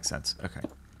now this makes sense. Okay.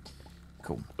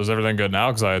 Cool. Is everything good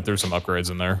now? Because I threw some upgrades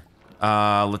in there.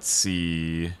 Let's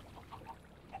see.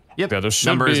 Yep, yeah, there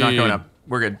number is not going up.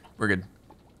 We're good. We're good.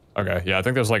 Okay, yeah, I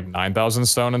think there's like 9,000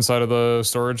 stone inside of the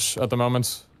storage at the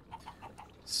moment.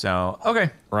 So, okay.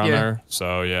 Around there.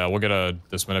 So, yeah, we'll get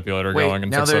this manipulator going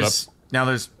and fix it up. Now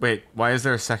there's, wait, why is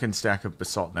there a second stack of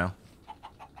basalt now?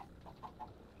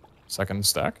 Second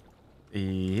stack?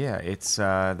 Yeah, it's,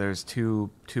 there's two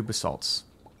basalts.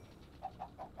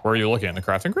 Where are you looking? The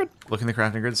crafting grid? Look in the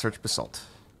crafting grid, search basalt.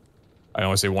 I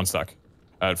only see one stack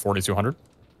at 4,200.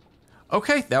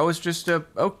 Okay, that was just a,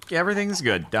 okay, everything's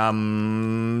good.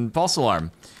 False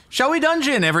alarm. Shall we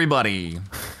dungeon, everybody?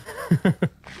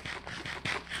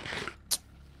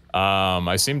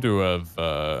 I seem to have,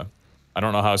 I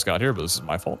don't know how it's got here, but this is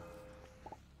my fault.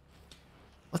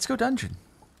 Let's go dungeon.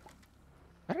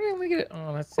 Why did I only get it?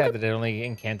 Oh, that's sad that it only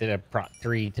incanted a prot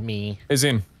 3 to me. Hey,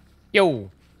 Zine. Yo. You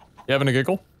having a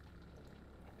giggle?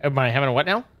 Am I having a what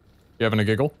now? You having a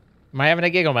giggle? Am I having a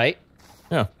giggle, mate?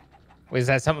 Yeah. Is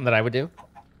that something that I would do?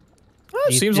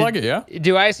 Seems like it, yeah.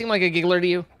 Do I seem like a giggler to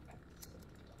you?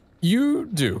 You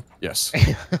do, yes.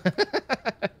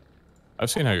 I've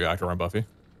seen how you act around Buffy.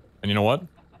 And you know what?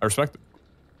 I respect it.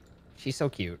 She's so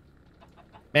cute.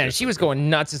 Man, she was going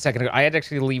nuts a second ago. I had to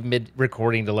actually leave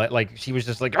mid-recording to let, like, she was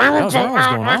just like, going on?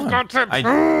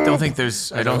 I don't think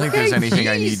there's anything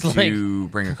I need to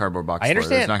bring a cardboard box for. I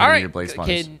understand. There's not All gonna right, be a blaze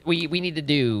fungus. we need to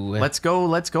do. Let's go.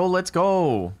 Let's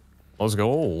go.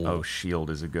 Oh, shield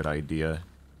is a good idea.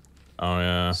 Oh,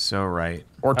 yeah. So right.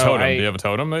 Or totem. Do you have a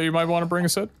totem that you might want to bring a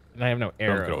set? I have no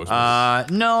arrow.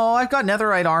 No, I've got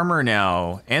netherite armor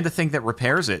now, and a thing that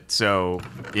repairs it, so,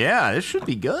 yeah, this should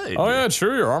be good. Oh, yeah,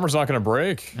 true. Your armor's not going to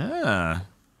break. Yeah.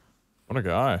 What a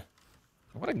guy.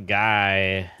 What a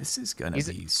guy. This is gonna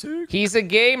be sick. He's a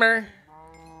gamer.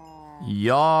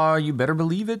 Yeah, you better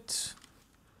believe it.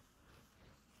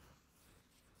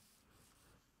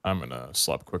 I'm going to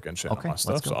slap a quick enchant on my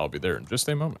stuff, so I'll be there in just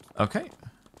a moment. Okay.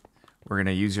 We're going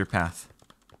to use your path.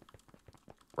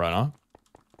 Right on.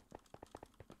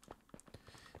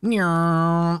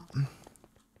 My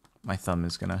thumb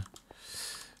is gonna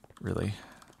really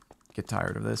get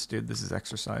tired of this, dude. This is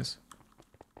exercise.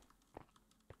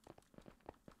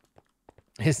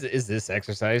 Is this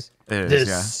exercise? It is,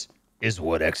 this is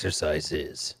what exercise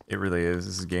is. It really is.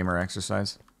 This is gamer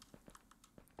exercise.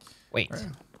 Wait. Right.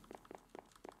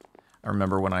 I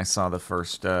remember when I saw the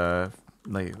first,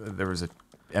 like, there was a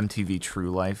MTV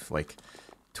True Life, like,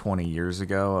 20 years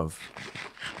ago of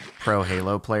pro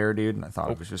Halo player, dude, and I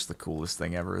thought it was just the coolest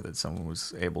thing ever that someone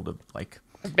was able to, like,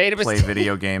 play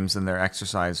video games and their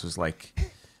exercise was, like,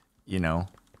 you know,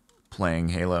 playing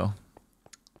Halo.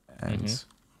 And,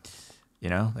 you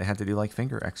know, they had to do, like,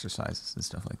 finger exercises and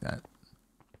stuff like that.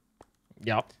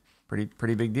 Yep.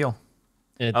 Pretty big deal.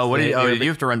 It's did you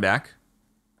have to run back?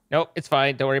 Nope, it's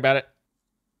fine. Don't worry about it.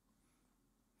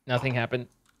 Nothing happened.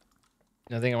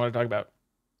 Nothing I want to talk about.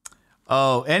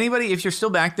 Oh, anybody, if you're still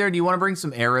back there, do you want to bring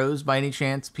some arrows by any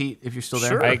chance, Pete, if you're still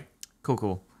there? Sure.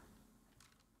 Cool.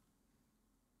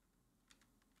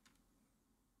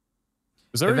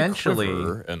 Is there eventually a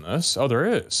quiver in this? Oh, there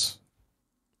is.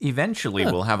 Eventually,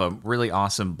 we'll have a really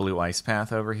awesome blue ice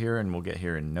path over here, and we'll get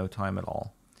here in no time at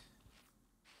all.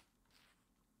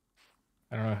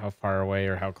 I don't know how far away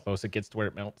or how close it gets to where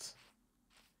it melts.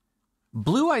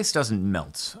 Blue ice doesn't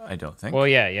melt, I don't think. Well,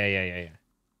 yeah.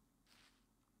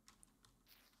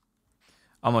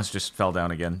 Almost just fell down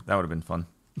again. That would have been fun.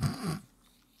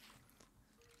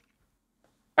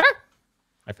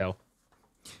 I fell.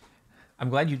 I'm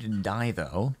glad you didn't die,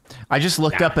 though. I just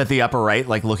looked up at the upper right,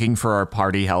 like looking for our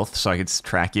party health so I could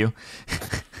track you.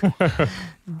 Did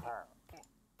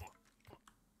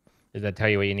that tell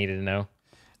you what you needed to know?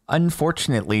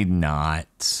 Unfortunately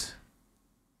not.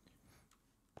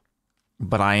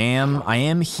 But I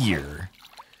am here.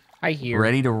 I hear.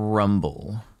 Ready to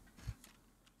rumble.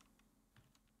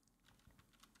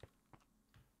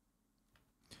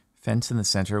 Fence in the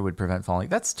center would prevent falling.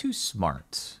 That's too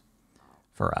smart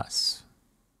for us.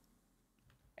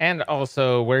 And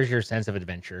also, where's your sense of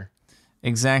adventure?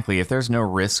 Exactly. If there's no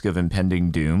risk of impending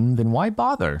doom, then why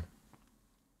bother?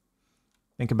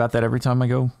 Think about that every time I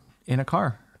go in a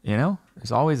car, you know?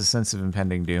 There's always a sense of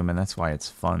impending doom, and that's why it's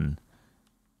fun.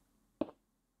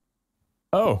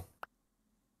 Oh.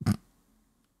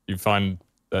 You find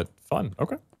that fun.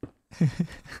 Okay.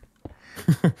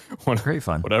 Great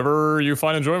fun. Whatever you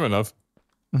find enjoyment of.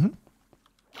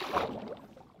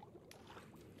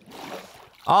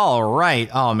 All right.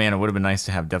 Oh man, it would have been nice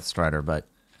to have Death Strider, but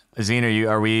Zine,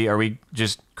 are we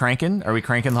just cranking? Are we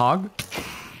cranking the hog?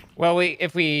 Well,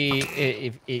 if we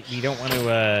don't want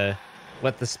to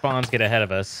let the spawns get ahead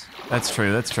of us. That's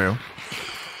true. That's true.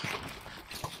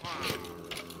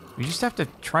 We just have to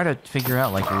try to figure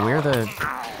out like where the.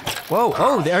 Whoa!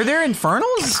 Oh, are there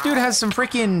infernals? This dude has some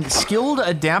freaking skilled,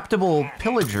 adaptable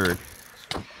pillager.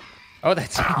 Oh,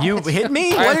 that's you hit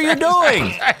me. What are you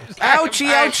doing? Ouchie,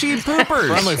 ouchie, poopers!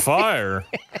 Friendly fire.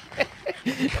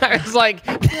 I was like,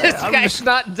 this guy's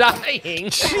not dying.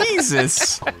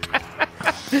 Jesus.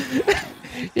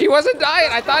 He wasn't dying.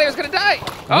 I thought he was gonna die.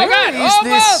 Oh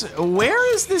God!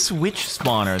 Where is this witch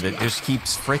spawner that just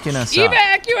keeps freaking us up?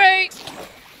 Evacuate!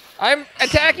 I'm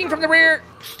attacking from the rear.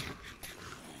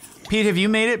 Pete, have you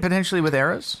made it potentially with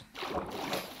arrows?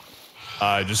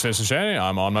 I just finished enchanting.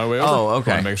 I'm on my way over. Oh,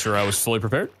 okay. Want to make sure I was fully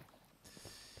prepared.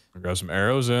 I'll grab some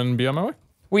arrows and be on my way.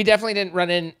 We definitely didn't run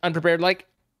in unprepared, like.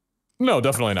 No,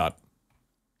 definitely not.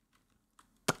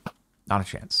 Not a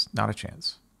chance. Not a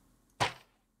chance.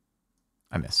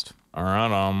 I missed. All right,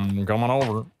 I'm coming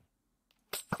over.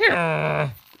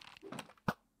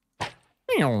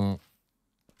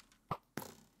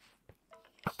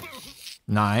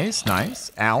 Nice,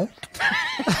 nice. Ow.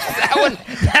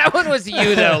 that one was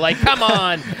you though. Like, come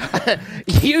on.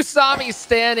 You saw me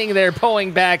standing there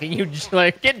pulling back, and you just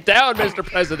like, get down, Mr.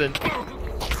 President.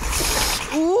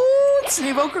 Ooh, it's an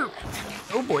evoker.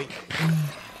 Oh boy.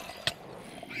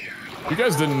 You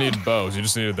guys didn't need bows. You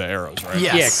just needed the arrows, right?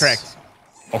 Yes. Yeah, correct.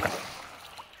 Okay.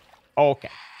 Okay.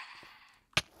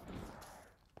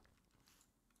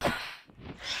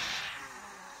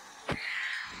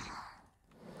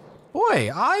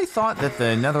 Boy, I thought that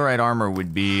the netherite armor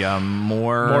would be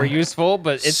more useful,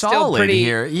 but it's solid still pretty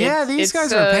here. Yeah, these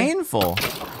guys are painful.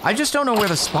 I just don't know where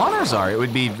the spawners are. It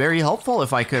would be very helpful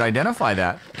if I could identify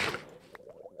that.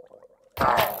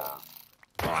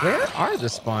 Where are the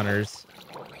spawners?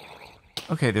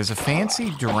 Okay, there's a fancy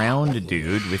drowned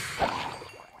dude with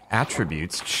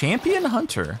attributes. Champion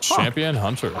Hunter. Huh. Champion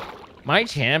Hunter. My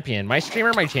champion. My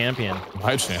streamer, my champion.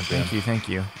 My champion. Thank you, thank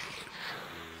you.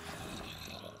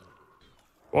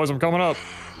 Boys, I'm coming up.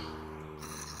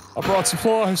 I brought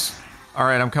supplies. All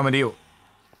right, I'm coming to you.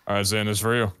 All right, Zane, this is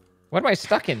for you. What am I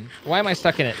stuck in? Why am I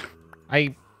stuck in it?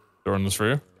 Doing this for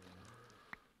you.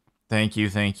 Thank you,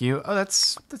 thank you. Oh,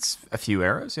 that's a few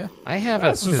arrows, yeah. I have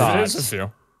That's a thought. a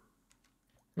few.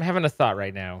 I'm having a thought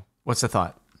right now. What's the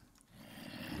thought?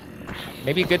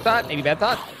 Maybe a good thought, maybe a bad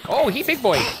thought. Oh, he big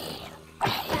boy.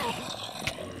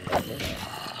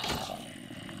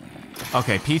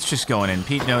 Okay, Pete's just going in.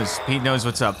 Pete knows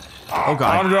what's up. Oh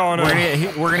god. I'm going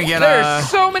in. We're gonna get There's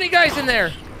so many guys in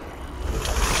there.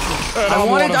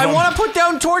 I want to put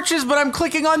down torches, but I'm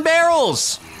clicking on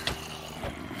barrels.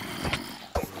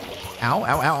 Ow,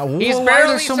 ow, ow. He's why are barely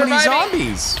there so many surviving.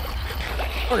 zombies?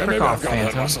 Okay, maybe off, I've got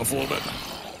Phantom. myself a little bit.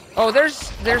 Oh,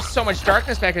 there's so much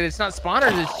darkness back there. It's not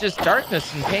spawners, it's just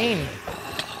darkness and pain.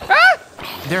 Ah!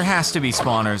 There has to be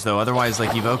spawners though, otherwise like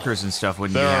evokers and stuff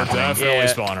wouldn't There be are happening.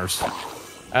 definitely Yeah.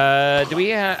 spawners. Do we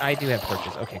have, I do have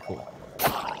torches. Okay, cool.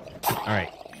 All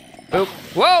right. Boop.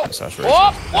 Whoa! Saturation.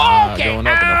 Whoa! Okay. Going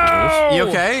up enough of Ow! You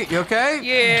okay? You okay?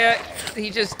 Yeah,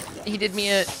 he did me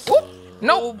a, whoop.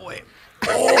 No. Oh boy.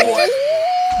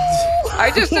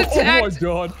 I just this. Oh my attacked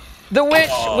god. the witch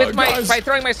with guys. by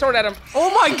throwing my sword at him. Oh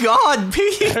my god,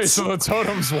 Pete! Hey, so the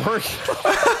totems work.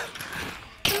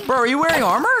 Bro, are you wearing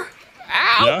armor?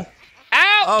 Ow! Yeah?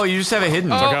 Ow! Oh, you just have it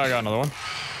hidden. Okay, I got another one.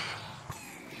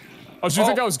 Oh, do you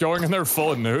think I was going in there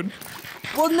full and nude?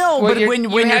 Well, no, Well, but you when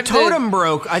your have to- totem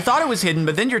broke, I thought it was hidden,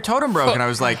 but then your totem broke, and I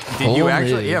was like, did you Full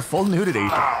actually? nudity. Yeah, full nudity.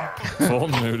 Full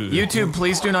nudity. YouTube,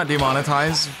 please do not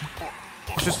demonetize.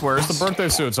 It's just words. The birthday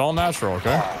suit, it's all natural,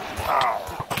 okay?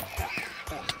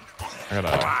 I got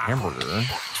a hamburger.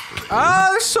 Ah,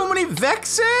 there's so many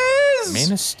Vexes!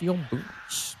 Man of Steel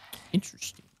boots.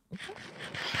 Interesting.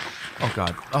 Oh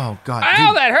god. Oh god. Ow,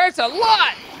 Dude. that hurts a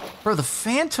lot. Bro, the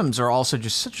phantoms are also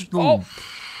just such little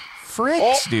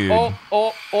fricks, dude.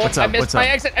 What's up? I missed my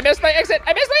exit. I missed my exit.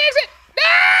 I missed my exit.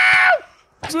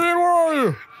 No! Zane, where are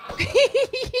you?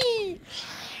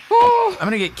 I'm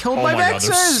gonna get killed by my God, Vexes.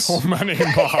 there's so many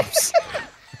mobs.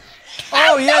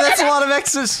 Oh yeah, that's a lot of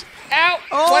X's. Ow!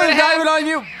 Oh, One they're and a half. diving on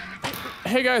you.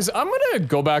 Hey guys, I'm gonna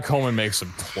go back home and make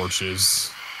some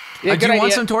torches. Yeah, Do good you want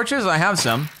idea. some torches? I have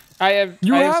some. I have.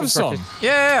 You I have torches. some.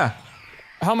 Yeah.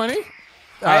 How many?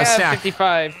 I have Stack.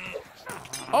 55.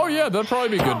 Oh yeah, that'd probably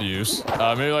be good to use.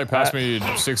 Maybe like pass me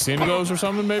 16 of those or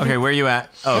something, maybe. Okay, where are you at?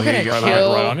 Oh, I'm here gonna you go.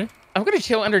 kill. Right on you. I'm gonna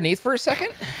chill underneath for a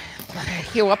second.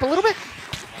 Heal up a little bit.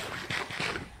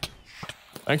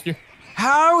 Thank you.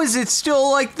 How is it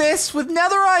still like this with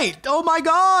netherite? Oh my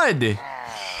god!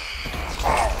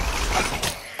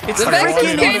 It's The the Vexes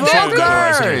freaking came down. It's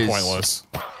evokers! pointless.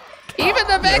 Even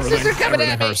the Vexes are coming everything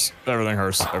at me. hurts. Everything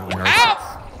hurts. Everything hurts. Ow!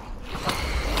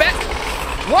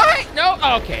 What? No.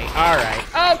 Okay. All right.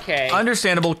 Okay.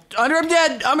 Understandable. I'm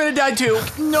dead. I'm gonna die too.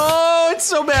 No, it's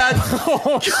so bad.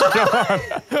 Oh god.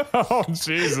 Oh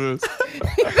Jesus.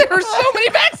 There were so many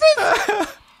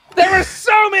Vexes. There were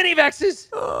so many Vexes.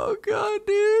 Oh god,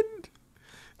 dude.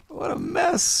 What a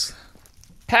mess.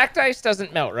 Packed ice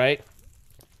doesn't melt, right?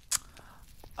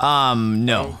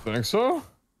 No. Think so?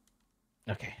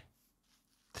 Okay.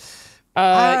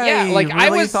 Yeah, like I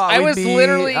really was thought we'd be,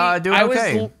 literally doing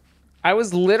okay. I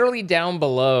was literally down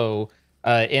below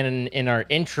in our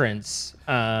entrance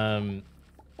and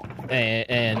then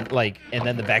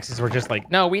the Vexes were just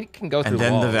like, no, we can go through And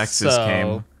then walls. the Vexes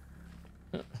came.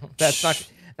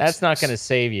 That's not gonna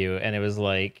save you. And it was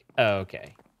like, oh,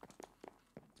 okay.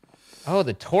 Oh,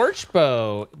 the torch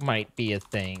bow might be a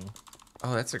thing.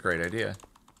 Oh, that's a great idea.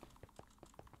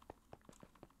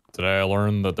 Today I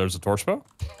learned that there's a torch bow.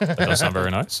 That does sound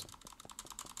very nice.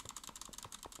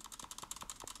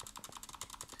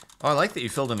 Oh, I like that you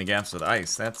filled in the gaps with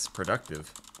ice. That's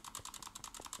productive.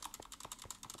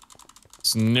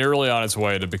 It's nearly on its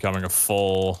way to becoming a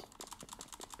full.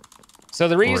 So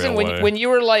the reason Railway. when you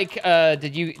were like,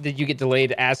 did you get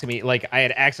delayed asking me, like I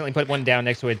had accidentally put one down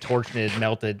next to a torch and it had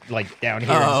melted like down here.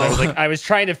 Oh. So I was like, I was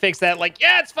trying to fix that. Like,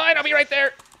 yeah, it's fine. I'll be right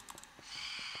there.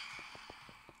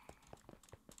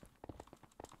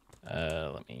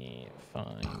 Let me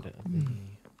find the. There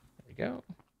we go.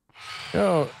 You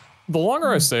know, the longer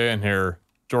I stay in here,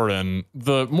 Jordan,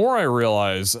 the more I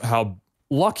realize how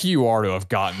lucky you are to have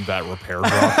gotten that repair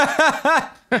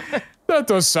drop. That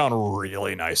does sound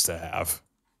really nice to have.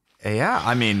 Yeah,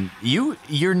 I mean,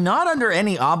 you're not under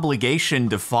any obligation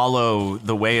to follow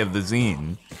the way of the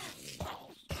zine.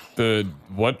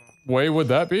 What way would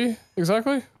that be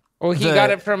exactly? Well, he got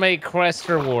it from a quest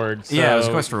reward. So Yeah, it was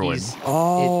a quest reward.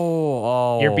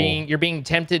 You're being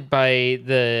tempted by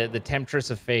the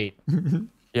temptress of fate.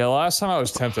 Yeah, last time I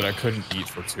was tempted, I couldn't eat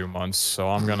for 2 months, so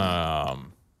I'm gonna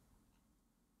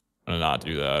not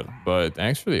do that. But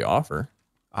thanks for the offer.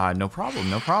 No problem,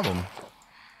 no problem.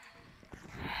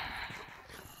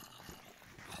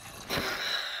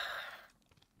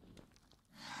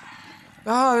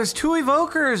 Oh, there's 2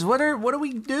 evokers. What do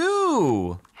we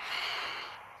do?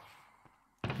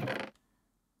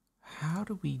 How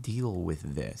do we deal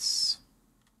with this?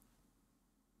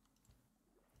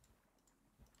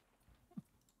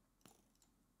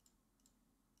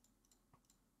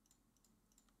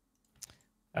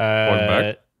 Welcome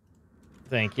back.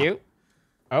 Thank you.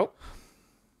 Oh,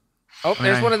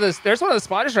 there's one of the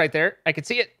spawners right there. I can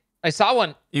see it. I saw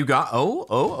one. You got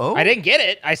oh. I didn't get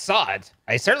it. I saw it.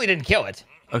 I certainly didn't kill it.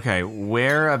 Okay,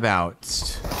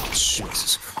 whereabouts?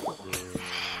 Jesus Christ.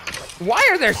 Why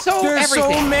are there There's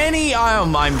everything? so many.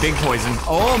 I'm big poison.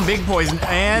 Oh, I'm big poison,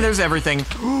 and there's everything.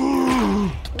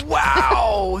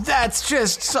 Wow, that's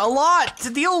just a lot to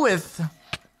deal with.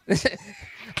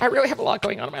 I really have a lot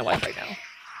going on in my life right now.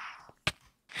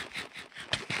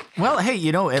 Well, hey,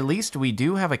 you know, at least we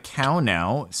do have a cow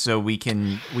now, so we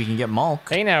can get milk.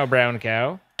 Hey now, brown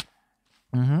cow.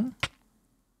 Mm-hmm.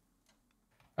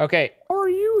 Okay. How are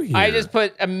you here? I just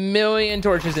put 1,000,000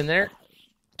 torches in there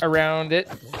around it.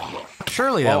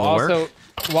 Surely that will work.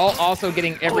 While also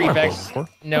getting every Vex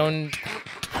known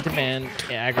to man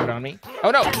aggroed on me.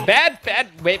 Oh no, bad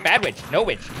witch. No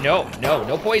witch. No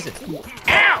poison.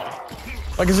 Ow!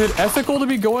 Like, is it ethical to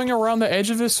be going around the edge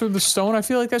of this through the stone? I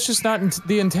feel like that's just not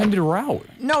the intended route.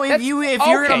 No, if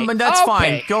you're gonna, that's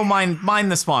fine. Go mine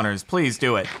the spawners. Please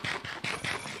do it.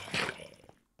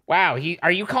 Wow,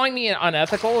 are you calling me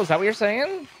unethical? Is that what you're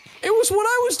saying? It was what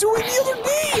I was doing the other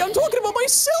day. I'm talking about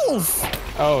myself.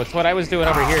 Oh, it's what I was doing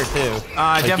over here too.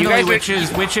 Definitely witches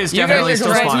you definitely guys are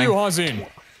still trying To spawning. you, Hazin.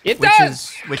 It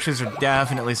does! Witches are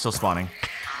definitely still spawning.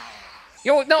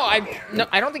 Yo, no, I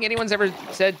don't think anyone's ever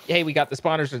said, "Hey, we got the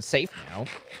spawners, it's safe now."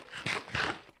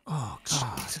 Oh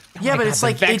god. Yeah, but it's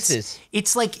like it's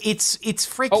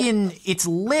freaking it's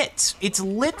lit. It's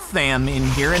lit fam in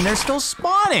here, and they're still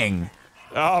spawning.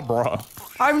 Ah, bro.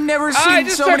 I've never seen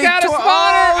so many. Out a spawner.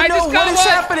 Oh no! What is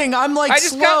happening? I'm like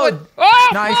slowed. Oh,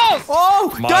 nice. close.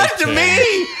 Oh, My done to king.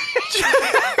 me.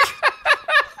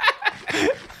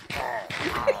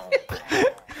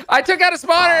 I took out a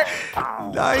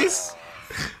spawner. Nice.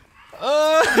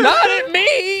 Not at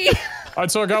me. I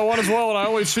took out one as well, and I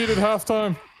only cheated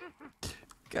halftime.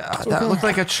 God, that looked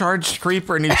like a charged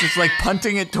creeper, and he's just like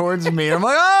punting it towards me. I'm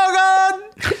like, oh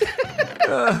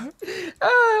god!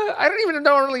 I don't even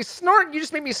normally snort. You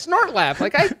just made me snort laugh.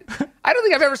 Like I don't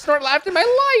think I've ever snort laughed in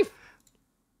my life.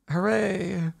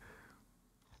 Hooray!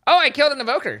 Oh, I killed an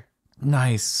evoker.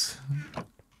 Nice.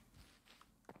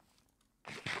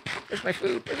 Where's my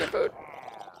food? Where's my food?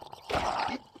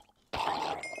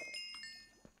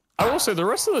 I will say the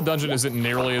rest of the dungeon isn't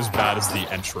nearly as bad as the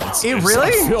entrance. It is. really?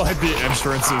 I feel like the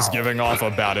entrance is giving off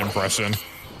a bad impression.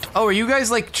 Oh, are you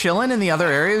guys like chilling in the other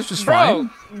areas just Bro,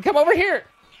 fine? come over here.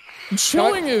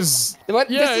 Chilling is What?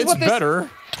 yeah, This is it's what this-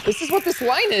 better. This is what this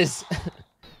line is.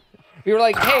 We were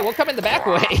like, hey, we'll come in the back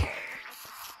way.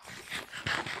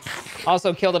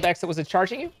 Also, kill the Vex that was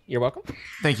charging you. You're welcome.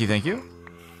 Thank you, thank you.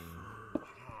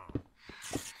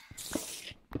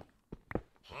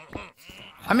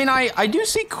 I mean, I do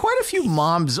see quite a few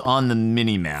mobs on the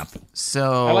mini-map,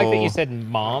 so... I like that you said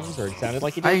moms, or it sounded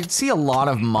like you did. I see a lot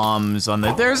of moms on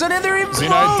the... There's another evoker!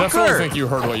 Zena, I definitely think you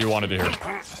heard what you wanted to hear.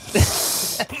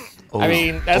 I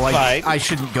mean, that's fine. I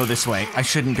shouldn't go this way. I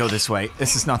shouldn't go this way.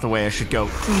 This is not the way I should go.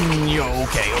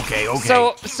 Okay.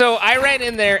 So I ran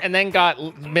in there and then got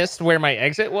missed where my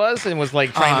exit was and was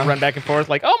like trying to run back and forth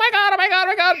like, oh my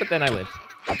god, but then I lived.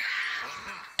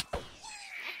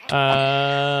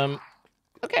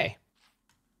 Okay.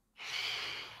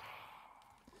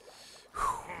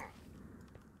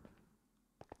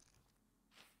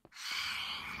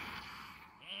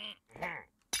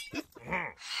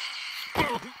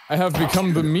 I have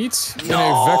become the meat in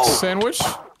a Vex sandwich.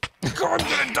 God, I'm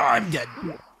gonna die. I'm dead.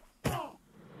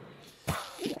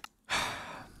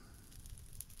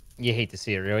 You hate to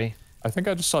see it, really. I think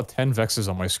I just saw 10 Vexes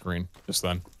on my screen just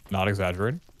then. Not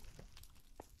exaggerating.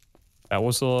 That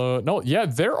was no, yeah,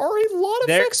 there are a lot of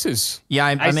Vexes. Yeah,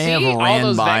 I may have see all ran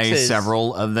those by Vexes.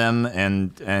 several of them,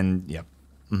 and yep.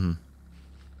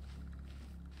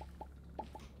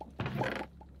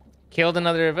 Killed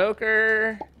another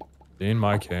evoker. Dean,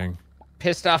 my king.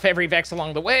 Pissed off every Vex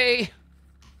along the way.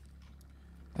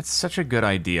 That's such a good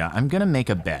idea. I'm gonna make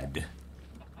a bed.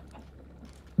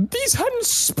 These hadn't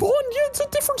spawned yet. It's a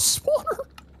different spawner.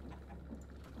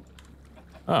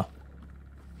 Oh.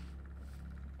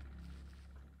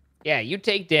 Yeah, you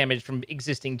take damage from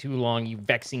existing too long, you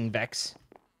vexing Vex.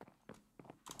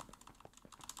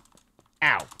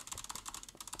 Ow.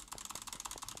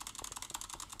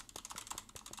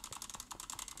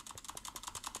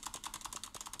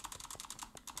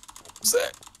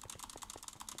 Zit.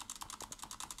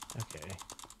 Okay.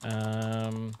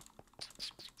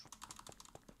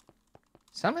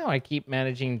 Somehow I keep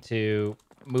managing to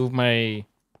move my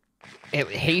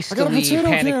hastily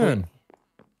panic.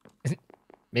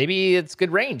 Maybe it's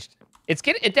good ranged. It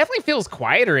definitely feels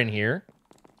quieter in here.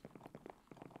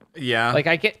 Yeah. Like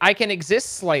I can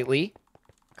exist slightly.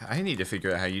 I need to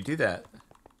figure out how you do that.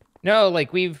 No,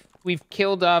 like we've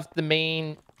killed off the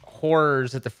main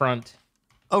horrors at the front.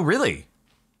 Oh, really?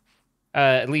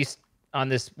 At least on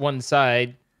this one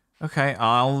side. Okay,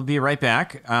 I'll be right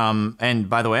back. And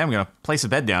by the way, I'm gonna place a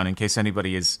bed down in case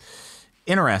anybody is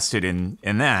interested in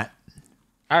that.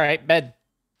 All right, bed.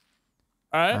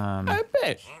 All right, I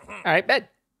bet. All right, bed.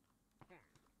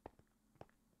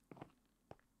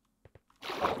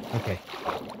 Okay.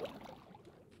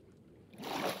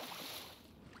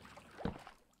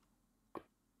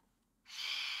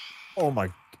 Oh my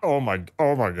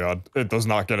god. It does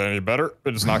not get any better.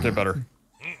 It does not get better.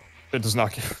 It does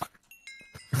not get...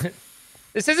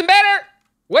 This isn't better!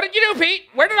 What did you do, Pete?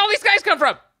 Where did all these guys come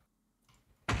from?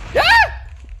 Ah!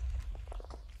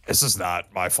 This is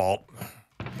not my fault.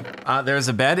 There's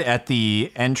a bed at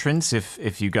the entrance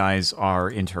if you guys are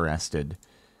interested.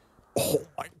 Oh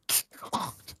my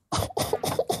god.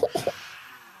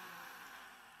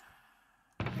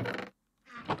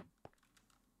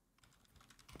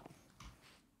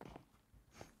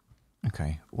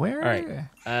 Okay, where? All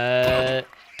right.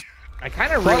 I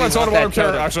kind of Well, really that's want not that what I care.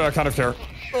 totem. Actually, I kind of care.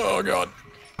 Oh god.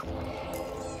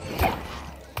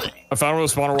 I found where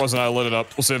the spawner was and I lit it up.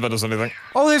 We'll see if that does anything.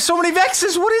 Oh, there's so many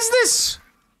Vexes. What is this?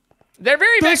 They're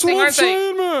very vexing, aren't they?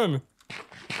 Saying, man.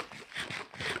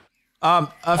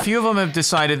 A few of them have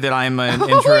decided that I'm an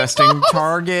interesting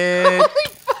target. Holy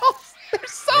balls!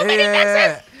 There's so many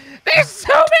vexes! There's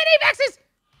so many vexes!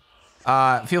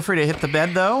 Feel free to hit the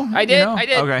bed, though. I did, I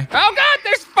did. Okay. Oh God,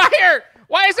 there's fire!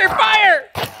 Why is there fire?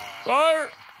 Fire!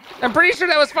 I'm pretty sure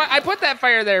that was fire. I put that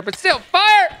fire there, but still,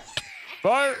 fire!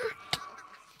 Fire!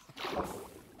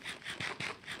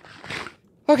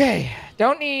 Okay,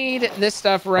 don't need this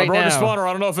stuff right I broke now. a spawner.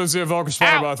 I don't know if it's the Evoker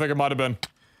spawner, but I think it might have been.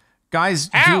 Guys,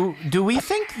 do we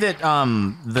think that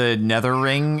the Nether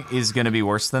Ring is going to be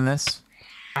worse than this?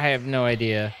 I have no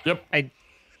idea. Yep.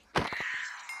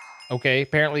 Okay,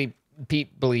 apparently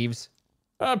Pete believes.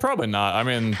 Probably not. I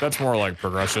mean, that's more like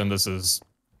progression. This is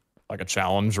like a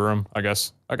challenge room, I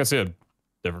guess. I can see a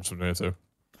difference between the two.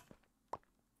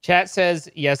 Chat says,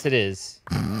 yes, it is.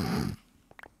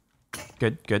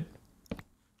 Good, good.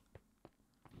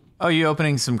 Oh, you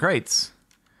opening some crates?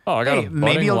 Oh, I got a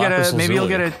maybe you'll get a maybe you'll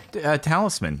get a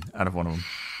talisman out of one of them.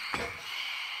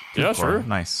 Yeah, sure.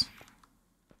 Nice.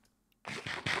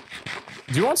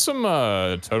 Do you want some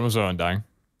totems of undying?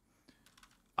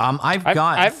 I've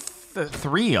got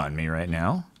 3 on me right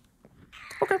now.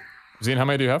 Okay. Zine, how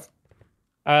many do you have?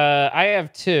 I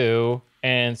have 2,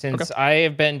 and since I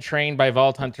have been trained by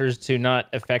Vault Hunters to not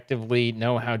effectively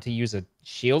know how to use a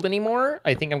shield anymore,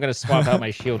 I think I'm gonna swap out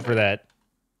my shield for that.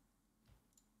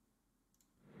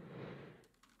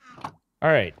 All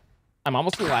right, I'm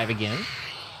almost alive again.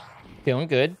 Feeling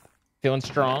good, feeling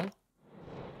strong.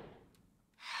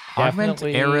 Augment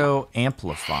arrow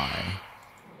amplify.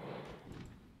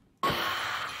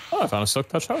 Oh, I found a silk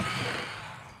touch hoe.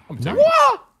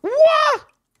 Wah! Wah!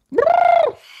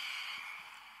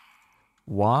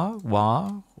 Wah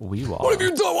wah wee wah. What have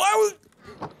you done? Why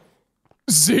was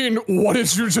Zine, what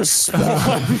did you just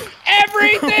spawn?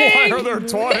 Everything! Why are there 20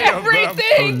 of them?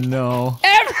 Everything! Oh no.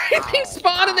 Everything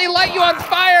spawned and they light you on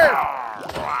fire!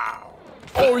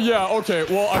 Oh yeah, okay.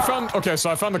 Well, so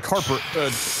I found the carpet.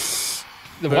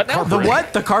 The what now? The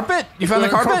what? The carpet? You found the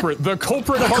carpet? The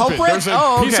culprit The carpet. culprit? There's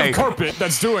a piece okay. of carpet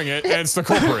that's doing it, and it's the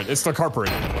culprit. It's the carpet.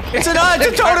 It's a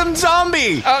totem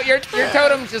zombie. Oh, your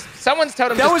totem just someone's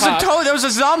totem. That just was popped. that was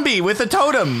a zombie with a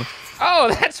totem. Oh,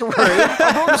 that's rude.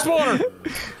 I broke the spawner.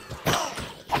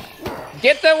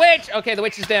 Get the witch. Okay, the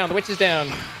witch is down. The witch is down.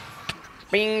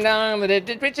 Bing dong.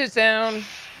 The witch is down.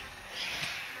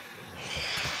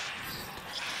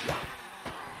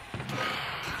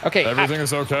 Okay. Everything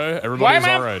is okay. Why Everybody's am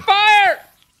I all on right. fire?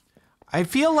 I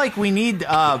feel like we need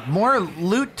more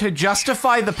loot to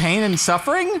justify the pain and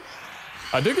suffering.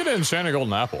 I did get an enchanted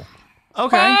golden apple.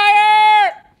 Okay.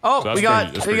 Fire! Oh, So we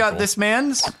that's got pretty cool. this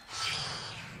man's.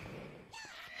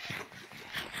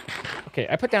 Okay,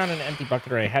 I put down an empty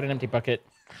bucket, or I had an empty bucket.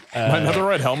 My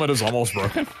netherite helmet is almost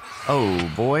broken.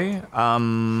 Oh boy.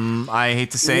 I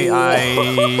hate to say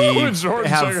I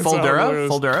Jordan have checking full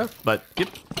out Dura, this. but yep.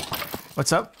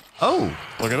 What's up? Oh.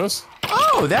 Look at this.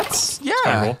 Oh, that's yeah.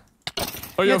 Kinda cool.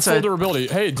 Oh, you have It's full a- durability.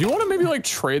 Hey, do you want to maybe like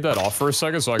trade that off for a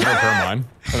second so I can repair mine,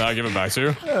 and then I give it back to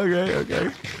you? Okay.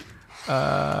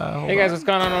 Hey guys, what's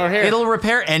going on over here? It'll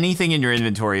repair anything in your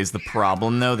inventory is the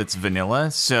problem though, that's vanilla.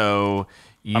 So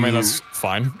you... I mean, that's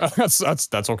fine. that's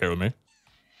okay with me.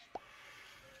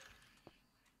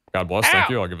 God bless. Thank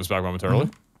you. I'll give this back momentarily.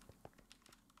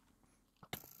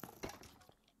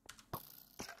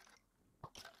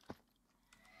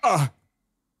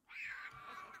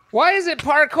 Why is it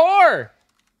parkour?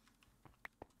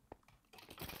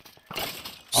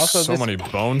 Also, so many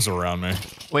bones around me.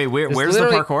 Wait, where's the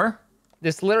literally- parkour?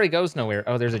 This literally goes nowhere.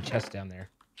 Oh, there's a chest down there.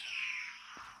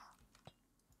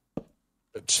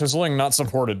 Chiseling not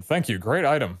supported. Thank you. Great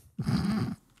item.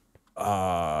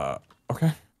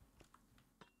 Okay.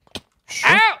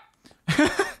 Sure. Ow!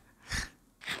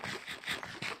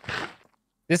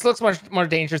 This looks much more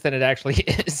dangerous than it actually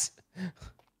is.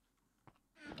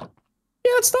 Yeah,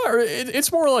 it's not.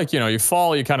 It's more like, you know, you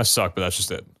fall, you kind of suck, but that's just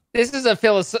it. This is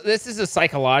a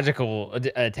psychological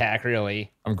attack,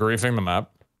 really. I'm griefing the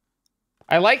map.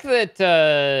 I like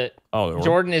that Oh,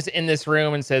 Jordan is in this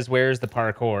room and says, "Where's the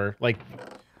parkour?" Like,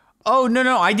 Oh,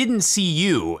 no, I didn't see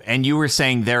you, and you were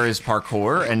saying there is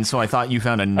parkour, and so I thought you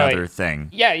found another thing.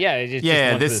 yeah, it's just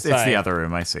one to it's side. the other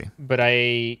room, I see. But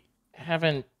I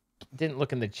didn't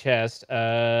look in the chest.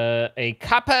 A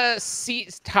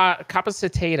capacitato.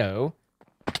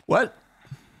 What?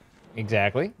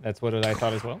 Exactly. That's what I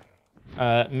thought as well.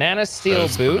 Mana steel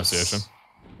That's the boots. pronunciation.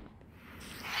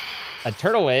 A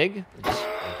turtle egg, which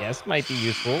I guess might be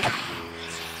useful.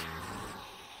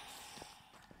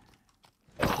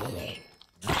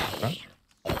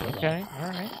 Okay, all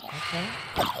right, okay.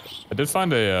 I did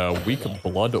find a weak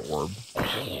blood orb.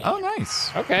 Oh,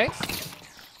 nice. Okay.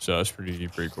 So that's pretty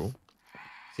cool.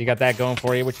 So you got that going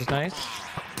for you, which is nice.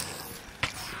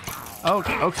 Oh,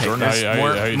 okay. Jordan, There's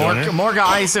how you doing here? more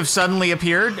guys have suddenly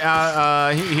appeared here.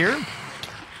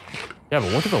 Yeah,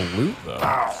 but look at the loot,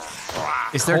 though.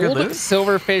 Is there good Cold loot?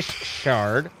 silverfish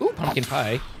shard. Ooh, pumpkin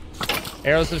pie.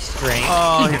 Arrows of strength.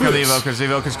 Oh, here come the evokers. The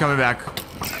evokers coming back.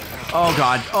 Oh,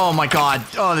 God. Oh, my God.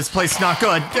 Oh, this place is not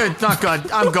good. It's not good.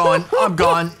 I'm going. I'm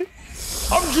gone.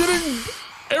 I'm getting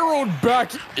arrowed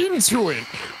back into it.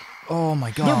 Oh,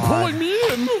 my God. They're pulling me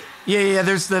in. Yeah.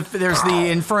 There's the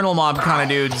infernal mob kind of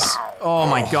dudes. Oh,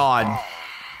 my God.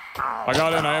 I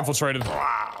got in. I infiltrated.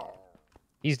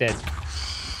 He's dead.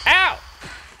 Ow!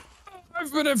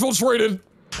 I've been infiltrated.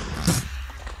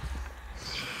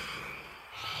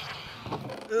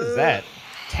 What is that?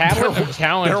 Tablet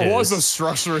challenges. There was a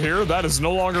structure here. That is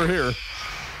no longer here.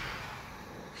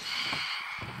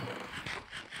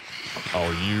 Oh,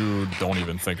 you don't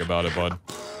even think about it, bud.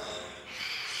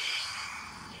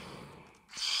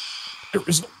 There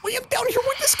is no way I'm down here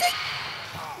with this guy.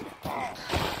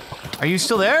 Are you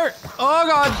still there? Oh,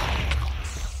 God.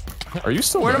 Are you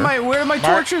still Where there? did my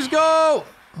torches go?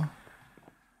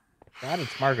 God,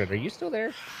 it's Margaret. Are you still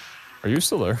there? Are you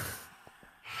still there?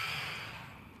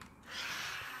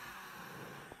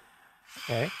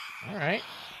 Okay. All right.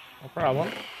 No problem.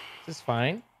 This is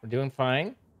fine. We're doing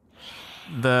fine.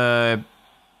 The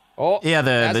Oh, yeah,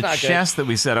 that's the not good. chest that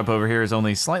we set up over here is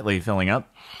only slightly filling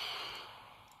up.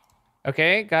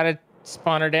 Okay, got a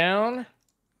spawner down.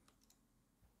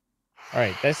 All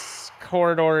right, this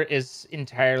corridor is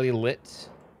entirely lit.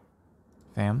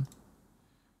 Fam.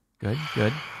 Good,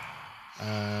 good.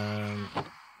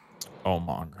 Oh,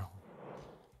 Mongo.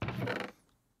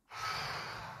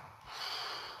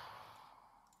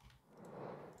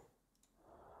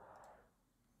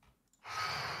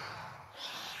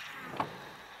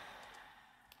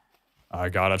 I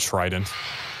got a trident.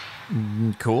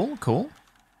 Cool, cool.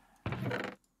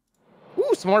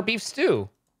 Ooh, some more beef stew.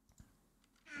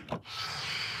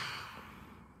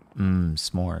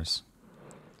 S'mores.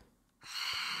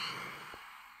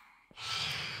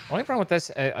 Only problem with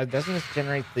this, doesn't this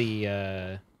generate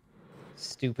the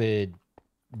stupid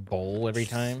bowl every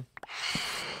time?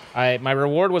 My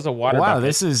reward was a water Wow, bucket.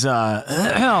 this is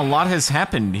a lot has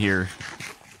happened here.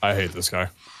 I hate this guy.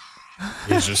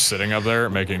 He's just sitting up there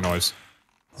making noise.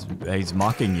 He's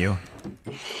mocking you.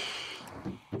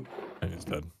 And he's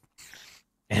dead.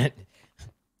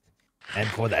 And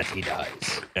for that he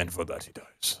dies. And for that he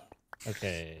dies.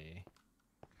 Okay.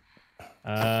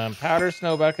 Powder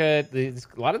snow bucket. A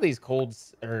lot of these cold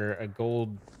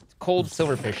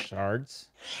silverfish shards.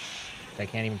 I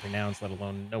can't even pronounce, let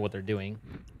alone know what they're doing.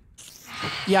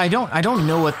 Yeah, I don't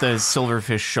know what the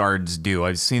silverfish shards do.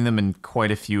 I've seen them in quite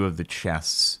a few of the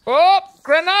chests. Oh,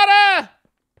 Granada!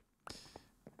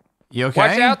 You okay?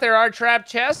 Watch out, there are trap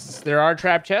chests. There are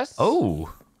trap chests.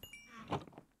 Oh.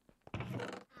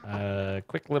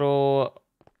 Quick little.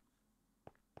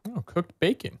 Oh, cooked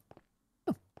bacon.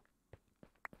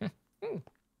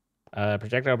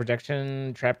 Projectile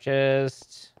projection, trap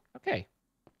chest. Okay.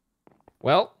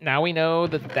 Well, now we know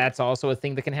that that's also a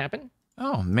thing that can happen.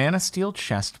 Oh, mana steel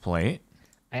chest plate.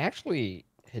 I actually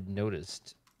had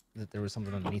noticed that there was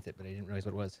something underneath it, but I didn't realize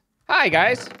what it was. Hi,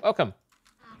 guys. Welcome.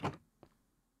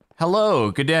 Hello,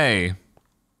 good day.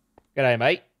 G'day,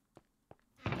 mate.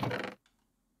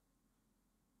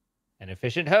 An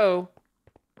efficient hoe.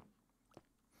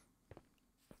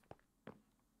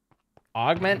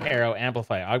 Augment arrow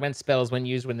amplify. Augment spells when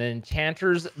used with an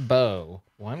enchanter's bow.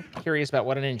 Well, I'm curious about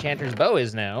what an enchanter's bow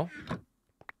is now.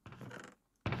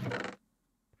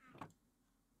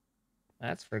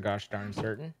 That's for gosh darn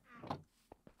certain.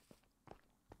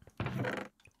 Oh,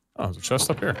 there's a chest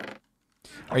up here.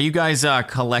 Are you guys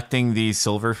collecting the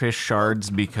silverfish shards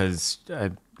because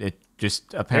it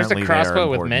just apparently There's a they are crossbow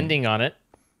with important? mending on it.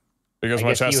 Because I my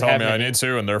guess chest you telling have me I many. need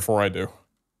to, and therefore I do.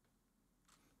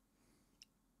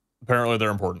 Apparently they're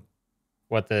important.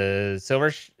 What, the silver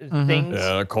things?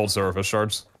 Yeah, cold silverfish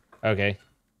shards. Okay.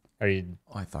 Are you?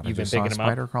 Oh, I thought You've I been just saw a picking 'em up?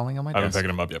 spider crawling on my I've been desk. picking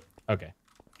them up, yep. Okay.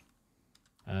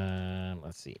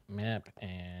 Let's see. Map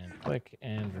and click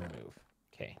and remove.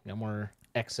 Okay. No more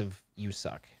X of you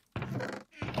suck.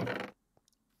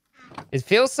 It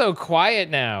feels so quiet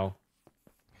now.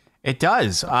 It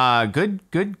does.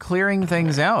 Good clearing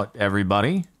things out,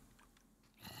 everybody.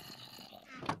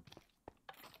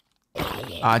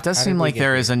 It does seem did we like get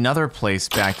there here? is another place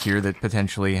back here that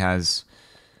potentially has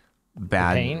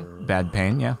bad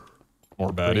pain. Yeah.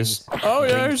 More baddies. Brings- Oh,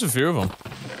 yeah, brings- there's a few of them.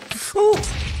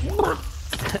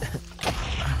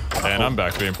 And I'm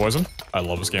back to being poisoned. I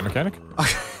love this game mechanic.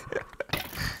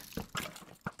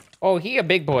 Oh, he a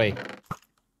big boy.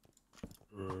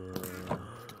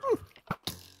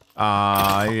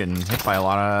 You're getting hit by a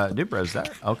lot of Dubras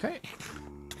there. Okay.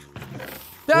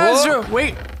 That's true.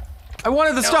 Wait. I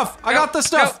wanted the stuff. I got the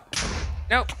stuff.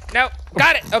 No.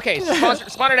 Got it. Okay,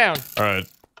 spawn her down. All right.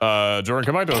 Jordan,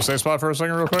 come back to the same spot for a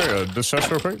second real quick. This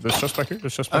chest real quick. This chest back here.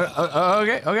 This chest back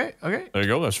here. Okay. There you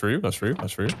go. That's for you. That's for you.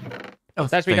 That's for you. Oh,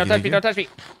 Touch me, don't touch me.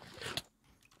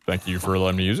 Thank you for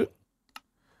letting me use it.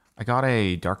 I got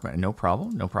a dark matter. No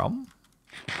problem.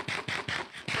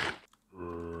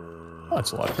 Oh,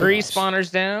 that's a lot. 3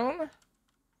 spawners down.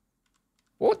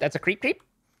 Oh, that's a creep. Hey,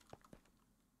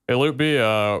 Luke B,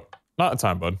 not in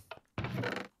time, bud.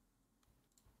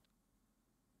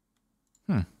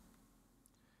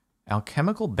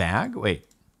 Alchemical bag? Wait.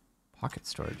 Pocket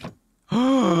storage. Did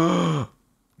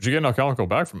you get an alchemical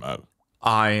bag from that?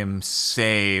 I am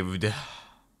saved.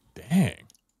 Dang.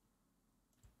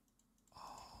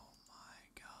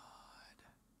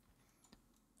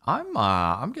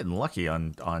 I'm getting lucky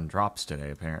on drops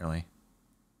today, apparently.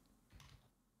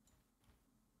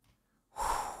 Whew,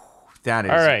 that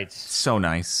is All right. so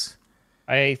nice.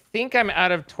 I think I'm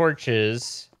out of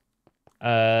torches.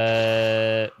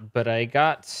 But I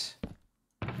got...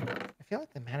 I feel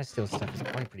like the mana steel stuff is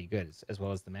probably pretty good, as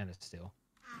well as the mana steel.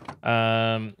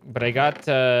 But I got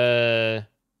 4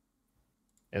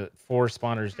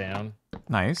 spawners down.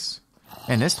 Nice.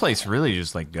 And this place really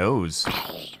just like goes.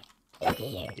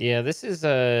 Yeah, this is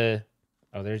oh,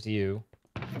 there's you.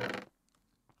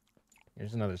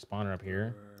 Here's another spawner up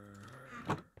here.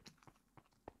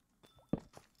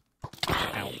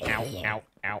 Ow.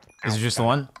 Is it just the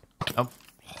one? Oh,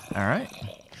 all right.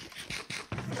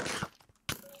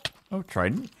 Oh,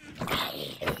 trident.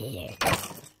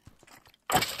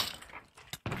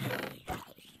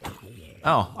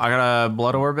 Oh, I got a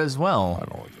blood orb as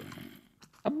well.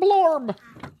 A blorb.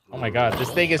 Oh my god,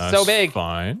 this thing is so big.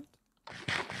 Fine.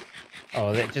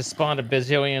 Oh, that just spawned a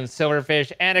bazillion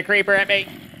silverfish and a creeper at me.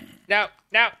 No.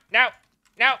 Ah,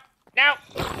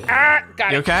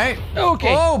 got it. You okay?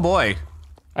 Okay. Oh boy.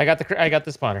 I got the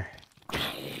spawner.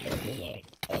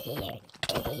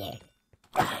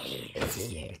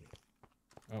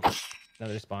 Oh,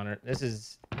 another spawner. This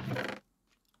is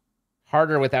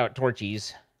harder without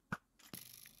torchies.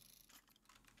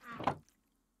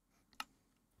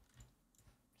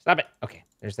 Stop it. Okay,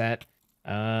 there's that.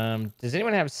 Does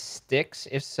anyone have sticks?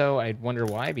 If so, I'd wonder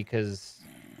why, because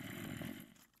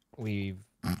we've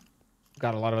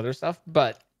got a lot of other stuff,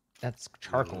 but that's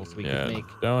charcoal, so we could make...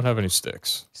 don't have any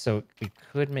sticks. So we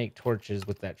could make torches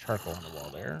with that charcoal on the wall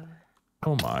there.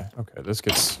 Oh my. Okay, this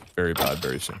gets very bad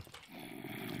very soon.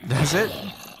 That's it?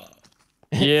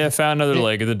 Yeah, found another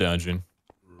leg of the dungeon.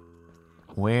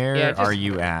 Where are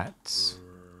you at?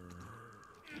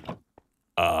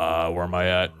 Where am I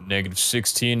at?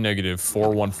 -16,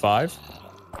 -415.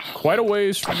 Quite a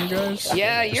ways from you guys.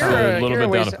 Yeah, Just you're a little you're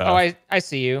bit down a path. Oh, I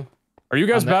see you. Are you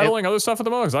guys battling other stuff at the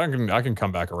moment? 'Cause I can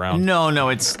come back around. No,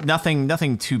 it's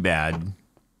nothing too bad.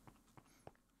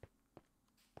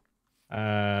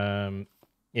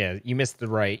 Yeah, you missed the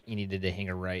right. You needed to hang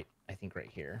a right, I think, right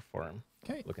here for him.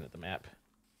 Okay. Looking at the map.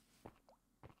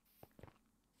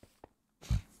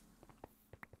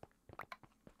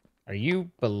 Are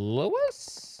you below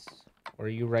us? Or are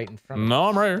you right in front of us? No,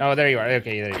 I'm right here. Oh, there you are.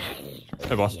 Okay, there you are.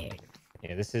 Hey, boss.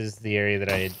 Yeah, this is the area that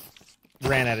I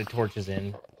ran out of torches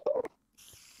in.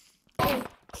 Am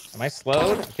I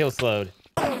slowed? I feel slowed.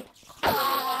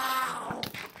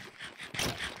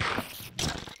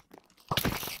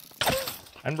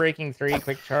 Unbreaking 3,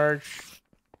 quick charge.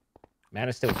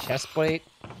 Mana steel chest plate.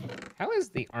 How is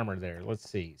the armor there? Let's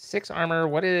see. 6 armor.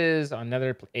 What is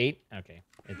another 8? Okay,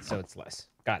 so it's less.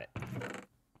 Got it.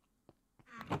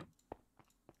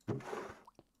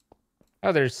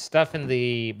 Oh, there's stuff in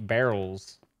the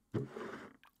barrels.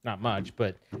 Not much,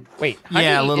 but wait. Honey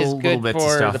is good bits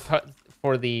for of stuff.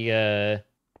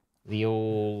 the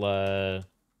old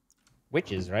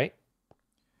witches, right?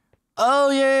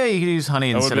 Oh yeah, you could use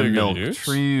honey instead of milk. Use.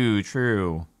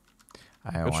 True.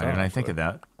 Why didn't I think of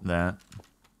that?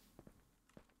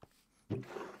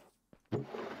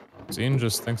 Zine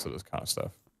just thinks of this kind of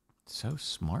stuff. So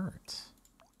smart.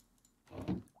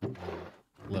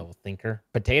 Little thinker.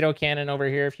 Potato cannon over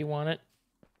here if you want it.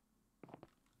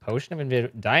 Potion of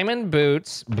Invid. Diamond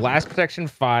boots. Blast protection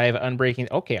 5. Unbreaking.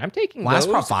 Okay, I'm taking Blast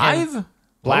those. Prop 5?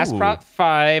 Blast Prop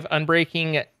 5.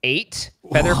 Unbreaking 8.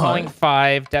 Feather Falling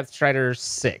 5. Depth Strider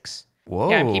 6. Whoa.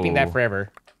 Yeah, I'm keeping that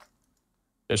forever.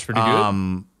 That's pretty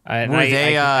good.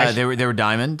 They were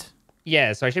diamond?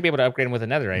 Yeah, so I should be able to upgrade them with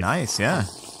another item. Nice, yeah.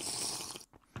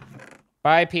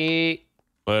 Bye, Pete.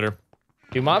 Later.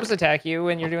 Do mobs attack you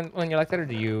when you're like that, or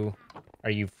do you?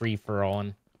 Are you free for all?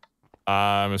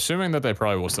 I'm assuming that they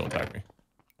probably will still attack me.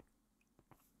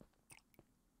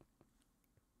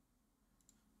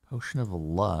 Potion of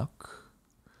luck.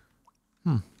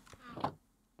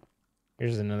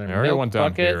 Here's another I already went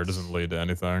down bucket. here. It doesn't lead to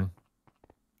anything.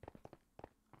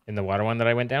 In the water one that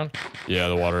I went down? Yeah,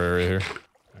 the water area here.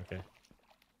 Okay.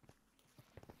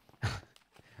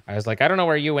 I was like, I don't know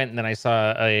where you went, and then I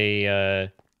saw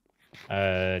a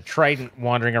trident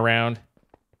wandering around.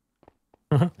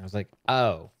 I was like,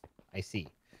 oh, I see.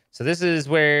 So this is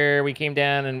where we came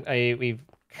down, and we've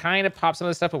kind of popped some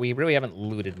of the stuff, but we really haven't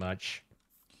looted much.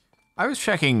 I was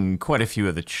checking quite a few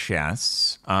of the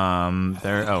chests. We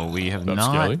have That's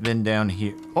not Skelly. been down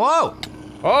here. Whoa!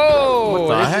 Oh, What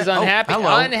the this heck? is unhappy. Oh,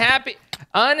 hello.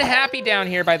 Unhappy down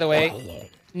here, by the way.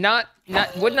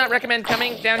 Would not recommend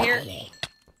coming down here.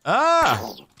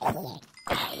 Ah!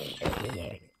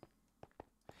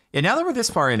 Yeah, now that we're this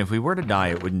far in, if we were to die,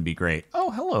 it wouldn't be great. Oh,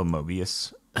 hello,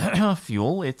 Mobius.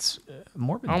 Fuel, it's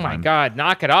morbid Oh my time. god,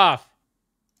 knock it off.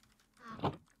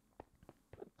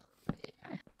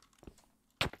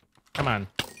 Come on.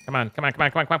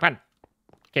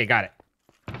 Okay, got it.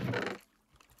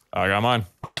 I got mine.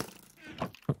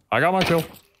 I got my kill.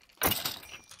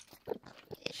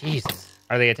 Jesus.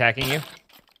 Are they attacking you?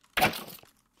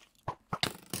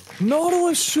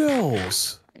 Nautilus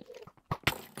shells.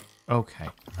 Okay.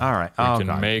 All right. We Oh, can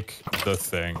God. make the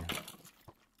thing.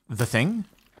 The thing?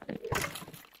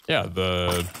 Yeah,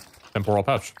 the temporal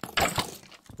pouch.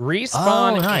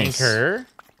 Respawn Oh, nice. anchor.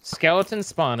 Skeleton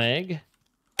spawn egg.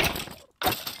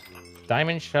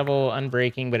 Diamond shovel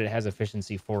unbreaking, but it has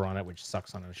efficiency 4 on it, which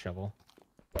sucks on a shovel.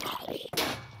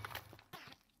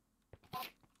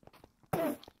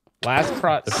 Last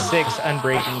prot 6,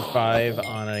 unbreaking 5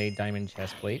 on a diamond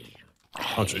chest plate.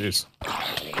 Oh, jeez.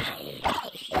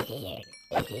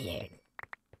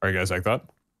 Are you guys like that?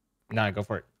 Nah, go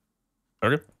for it.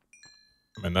 Okay.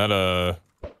 I mean, that,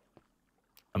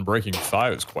 Unbreaking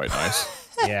 5 is quite nice.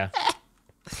 Yeah.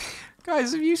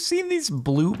 Guys, have you seen these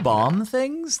blue bomb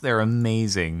things? They're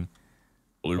amazing.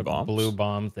 Blue bombs? Blue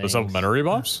bomb thing. The supplementary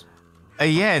bombs?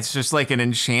 Yeah, it's just like an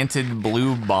enchanted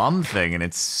blue bomb thing, and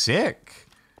it's sick.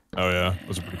 Oh, yeah.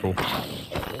 Those are pretty cool.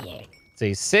 It's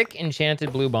a sick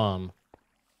enchanted blue bomb.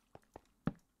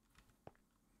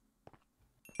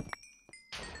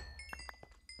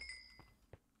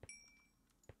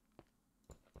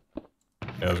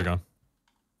 Yeah, how's it going?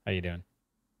 How you doing?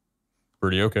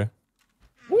 Pretty okay.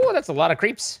 Ooh, that's a lot of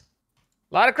creeps.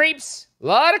 Lot of creeps.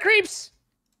 Lot of creeps.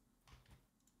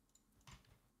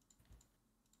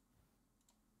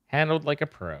 Handled like a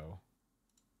pro.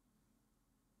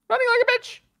 Running like a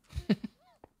bitch.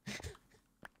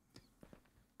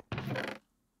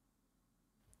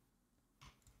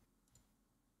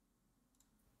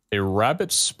 A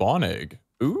rabbit spawn egg.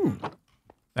 Ooh.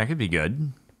 That could be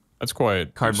good. That's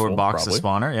quite Cardboard useful, box probably. of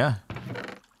spawner, yeah.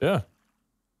 Yeah.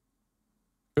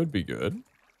 Could be good.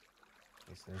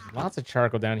 There's lots of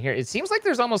charcoal down here. It seems like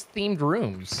there's almost themed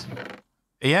rooms.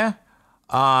 Yeah.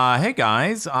 Hey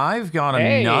guys, I've got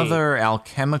Hey. another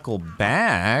alchemical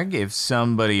bag if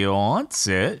somebody wants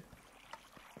it.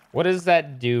 What does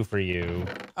that do for you?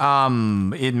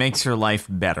 It makes your life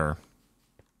better.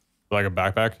 Like a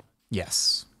backpack?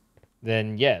 Yes.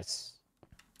 Then yes.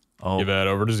 Oh. Give that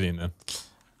over to Zine then.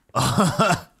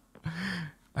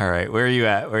 All right, where are you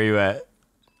at? Where are you at?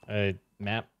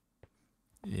 Map.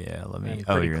 Yeah, let me. I'm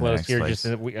Oh, pretty you're close. in the You're next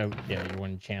just place. yeah, you're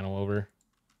one channel over.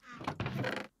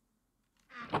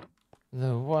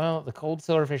 The cold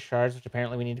silverfish shards, which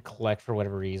apparently we need to collect for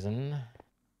whatever reason.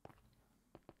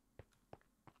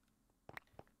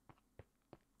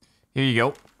 Here you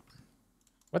go.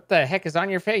 What the heck is on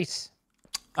your face?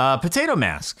 Potato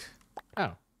mask.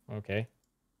 Oh, okay.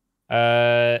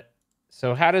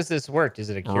 So how does this work? Is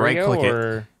it a curio Right-click it.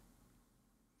 or?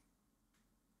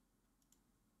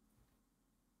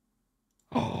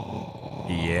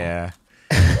 Yeah.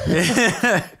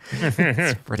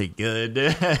 It's pretty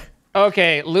good.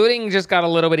 Okay, looting just got a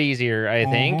little bit easier, I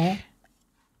think.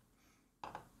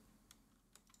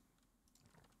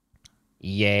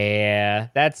 Yeah,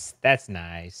 that's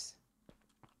nice.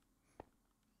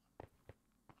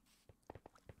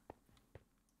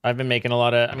 I've been making a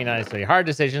lot of, I mean, not necessarily hard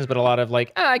decisions, but a lot of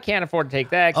like, I can't afford to take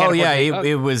that. Can't Oh afford yeah, to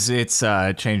take, it's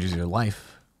changes your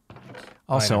life.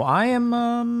 Also, I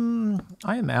am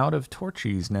out of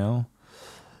torches now.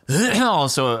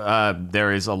 Also,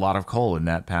 there is a lot of coal in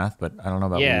that path, but I don't know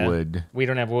about wood. We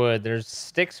don't have wood. There's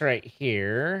sticks right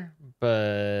here,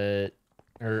 but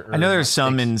I know there's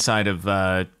some inside of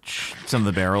some of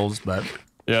the barrels, but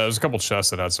Yeah, there's a couple chests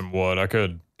that had some wood. I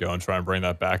could go and try and bring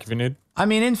that back if you need. I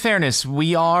mean, in fairness,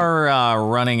 we are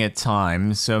running at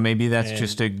time, so maybe that's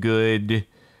just a good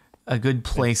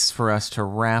place for us to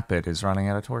wrap it, is running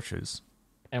out of torches.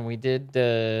 And we did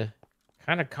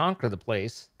kind of conquer the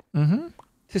place. Mm-hmm.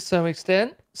 To some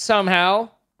extent. Somehow.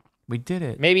 We did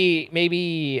it.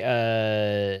 Maybe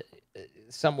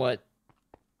somewhat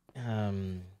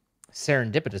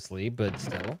serendipitously, but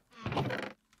still.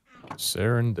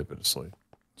 Serendipitously.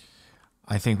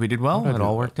 I think we did well. It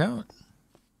all worked out.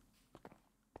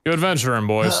 Good adventuring,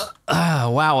 boys.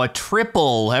 Wow, a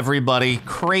triple, everybody.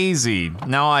 Crazy.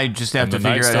 Now I just have to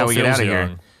figure out how we get out of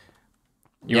here.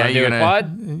 You want to do a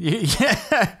quad?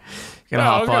 Yeah. Gonna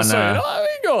hop on. We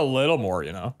can go a little more,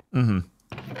 you know. Mm-hmm.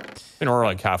 And we're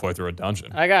like halfway through a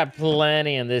dungeon. I got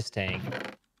plenty in this tank.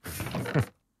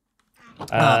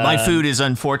 My food is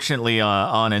unfortunately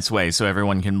on its way, so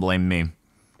everyone can blame me.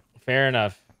 Fair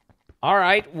enough. All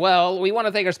right. Well, we want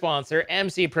to thank our sponsor,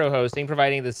 MC Pro Hosting,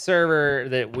 providing the server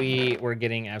that we were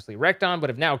getting absolutely wrecked on, but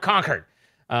have now conquered.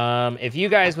 If you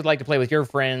guys would like to play with your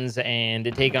friends and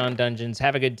take on dungeons,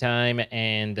 have a good time,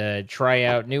 and try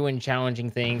out new and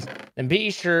challenging things, then be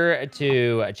sure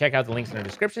to check out the links in our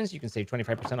descriptions. You can save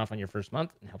 25% off on your first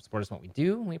month and help support us in what we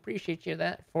do. And we appreciate you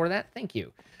for that. Thank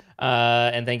you.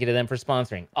 And thank you to them for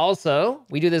sponsoring. Also,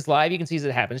 we do this live. You can see as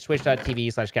it happens.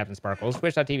 Twitch.tv/CaptainSparkles,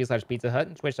 Twitch.tv/Pizza Hut,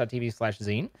 and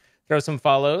Twitch.tv/Zine. Throw some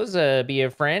follows, be a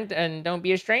friend, and don't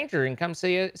be a stranger, and come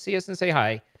see us and say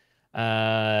hi.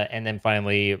 And then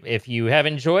finally, if you have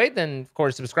enjoyed, then of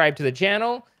course subscribe to the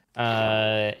channel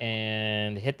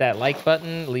and hit that like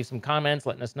button. Leave some comments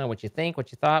letting us know what you think,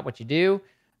 what you thought, what you do.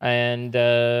 And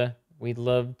we'd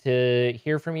love to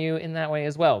hear from you in that way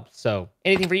as well. So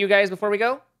anything for you guys before we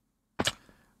go?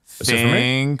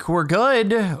 Think we're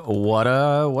good. What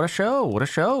a show. What a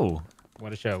show.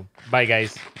 What a show. Bye,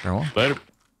 guys. Farewell. Later.